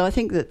 So I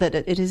think that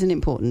it is an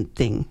important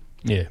thing.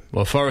 Yeah.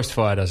 Well, forest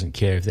fire doesn't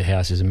care if the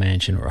house is a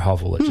mansion or a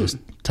hovel. It just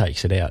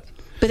takes it out.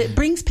 But it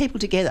brings people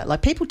together.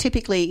 Like people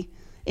typically,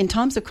 in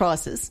times of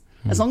crisis,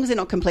 as long as they're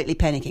not completely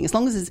panicking, as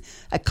long as there's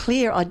a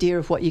clear idea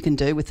of what you can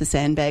do with the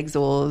sandbags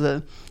or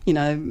the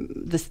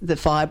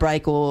fire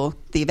break or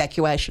the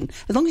evacuation,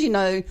 as long as you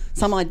know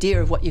some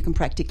idea of what you can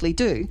practically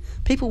do,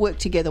 people work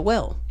together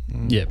well.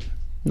 Yep.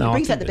 No, it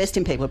brings out the best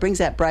in people. It brings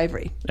out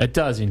bravery. It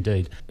does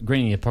indeed.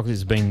 Greening the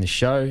Apocalypse has been the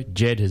show.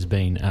 Jed has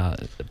been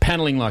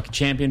panelling like a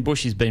champion.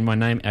 Bush has been my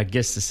name. Our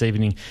guest this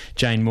evening,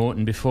 Jane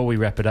Morton. Before we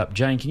wrap it up,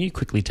 Jane, can you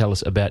quickly tell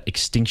us about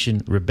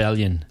Extinction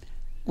Rebellion?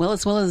 Well,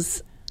 as well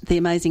as the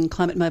amazing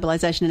climate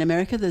mobilisation in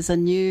America, there's a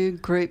new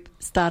group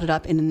started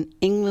up in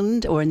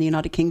England or in the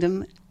United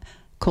Kingdom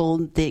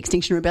called the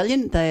Extinction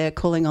Rebellion. They are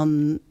calling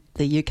on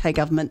the UK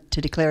government to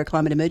declare a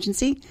climate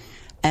emergency,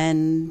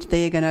 and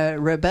they're going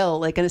to rebel.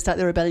 They're going to start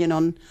the rebellion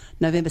on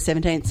November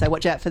 17th, so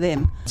watch out for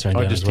them.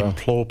 I just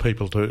implore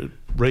people to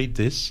read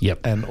this.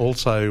 Yep. And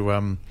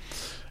also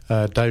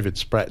David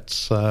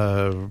Spratt's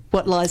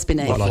What Lies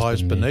Beneath. What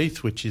Lies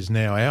Beneath, which is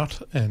now out,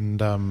 and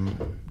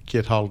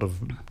get hold of...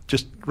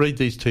 Just read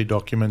these two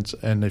documents,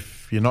 and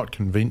if you're not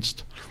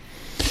convinced...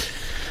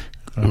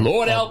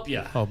 Lord help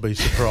you. I'll be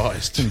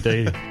surprised.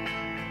 Indeed.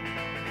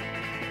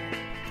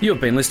 You've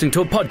been listening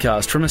to a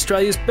podcast from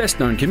Australia's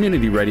best-known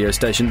community radio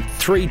station,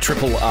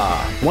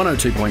 3RRR,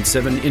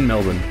 102.7 in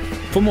Melbourne.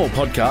 For more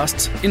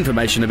podcasts,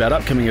 information about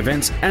upcoming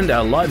events and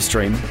our live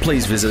stream,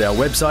 please visit our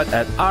website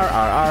at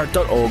rrr.org.au.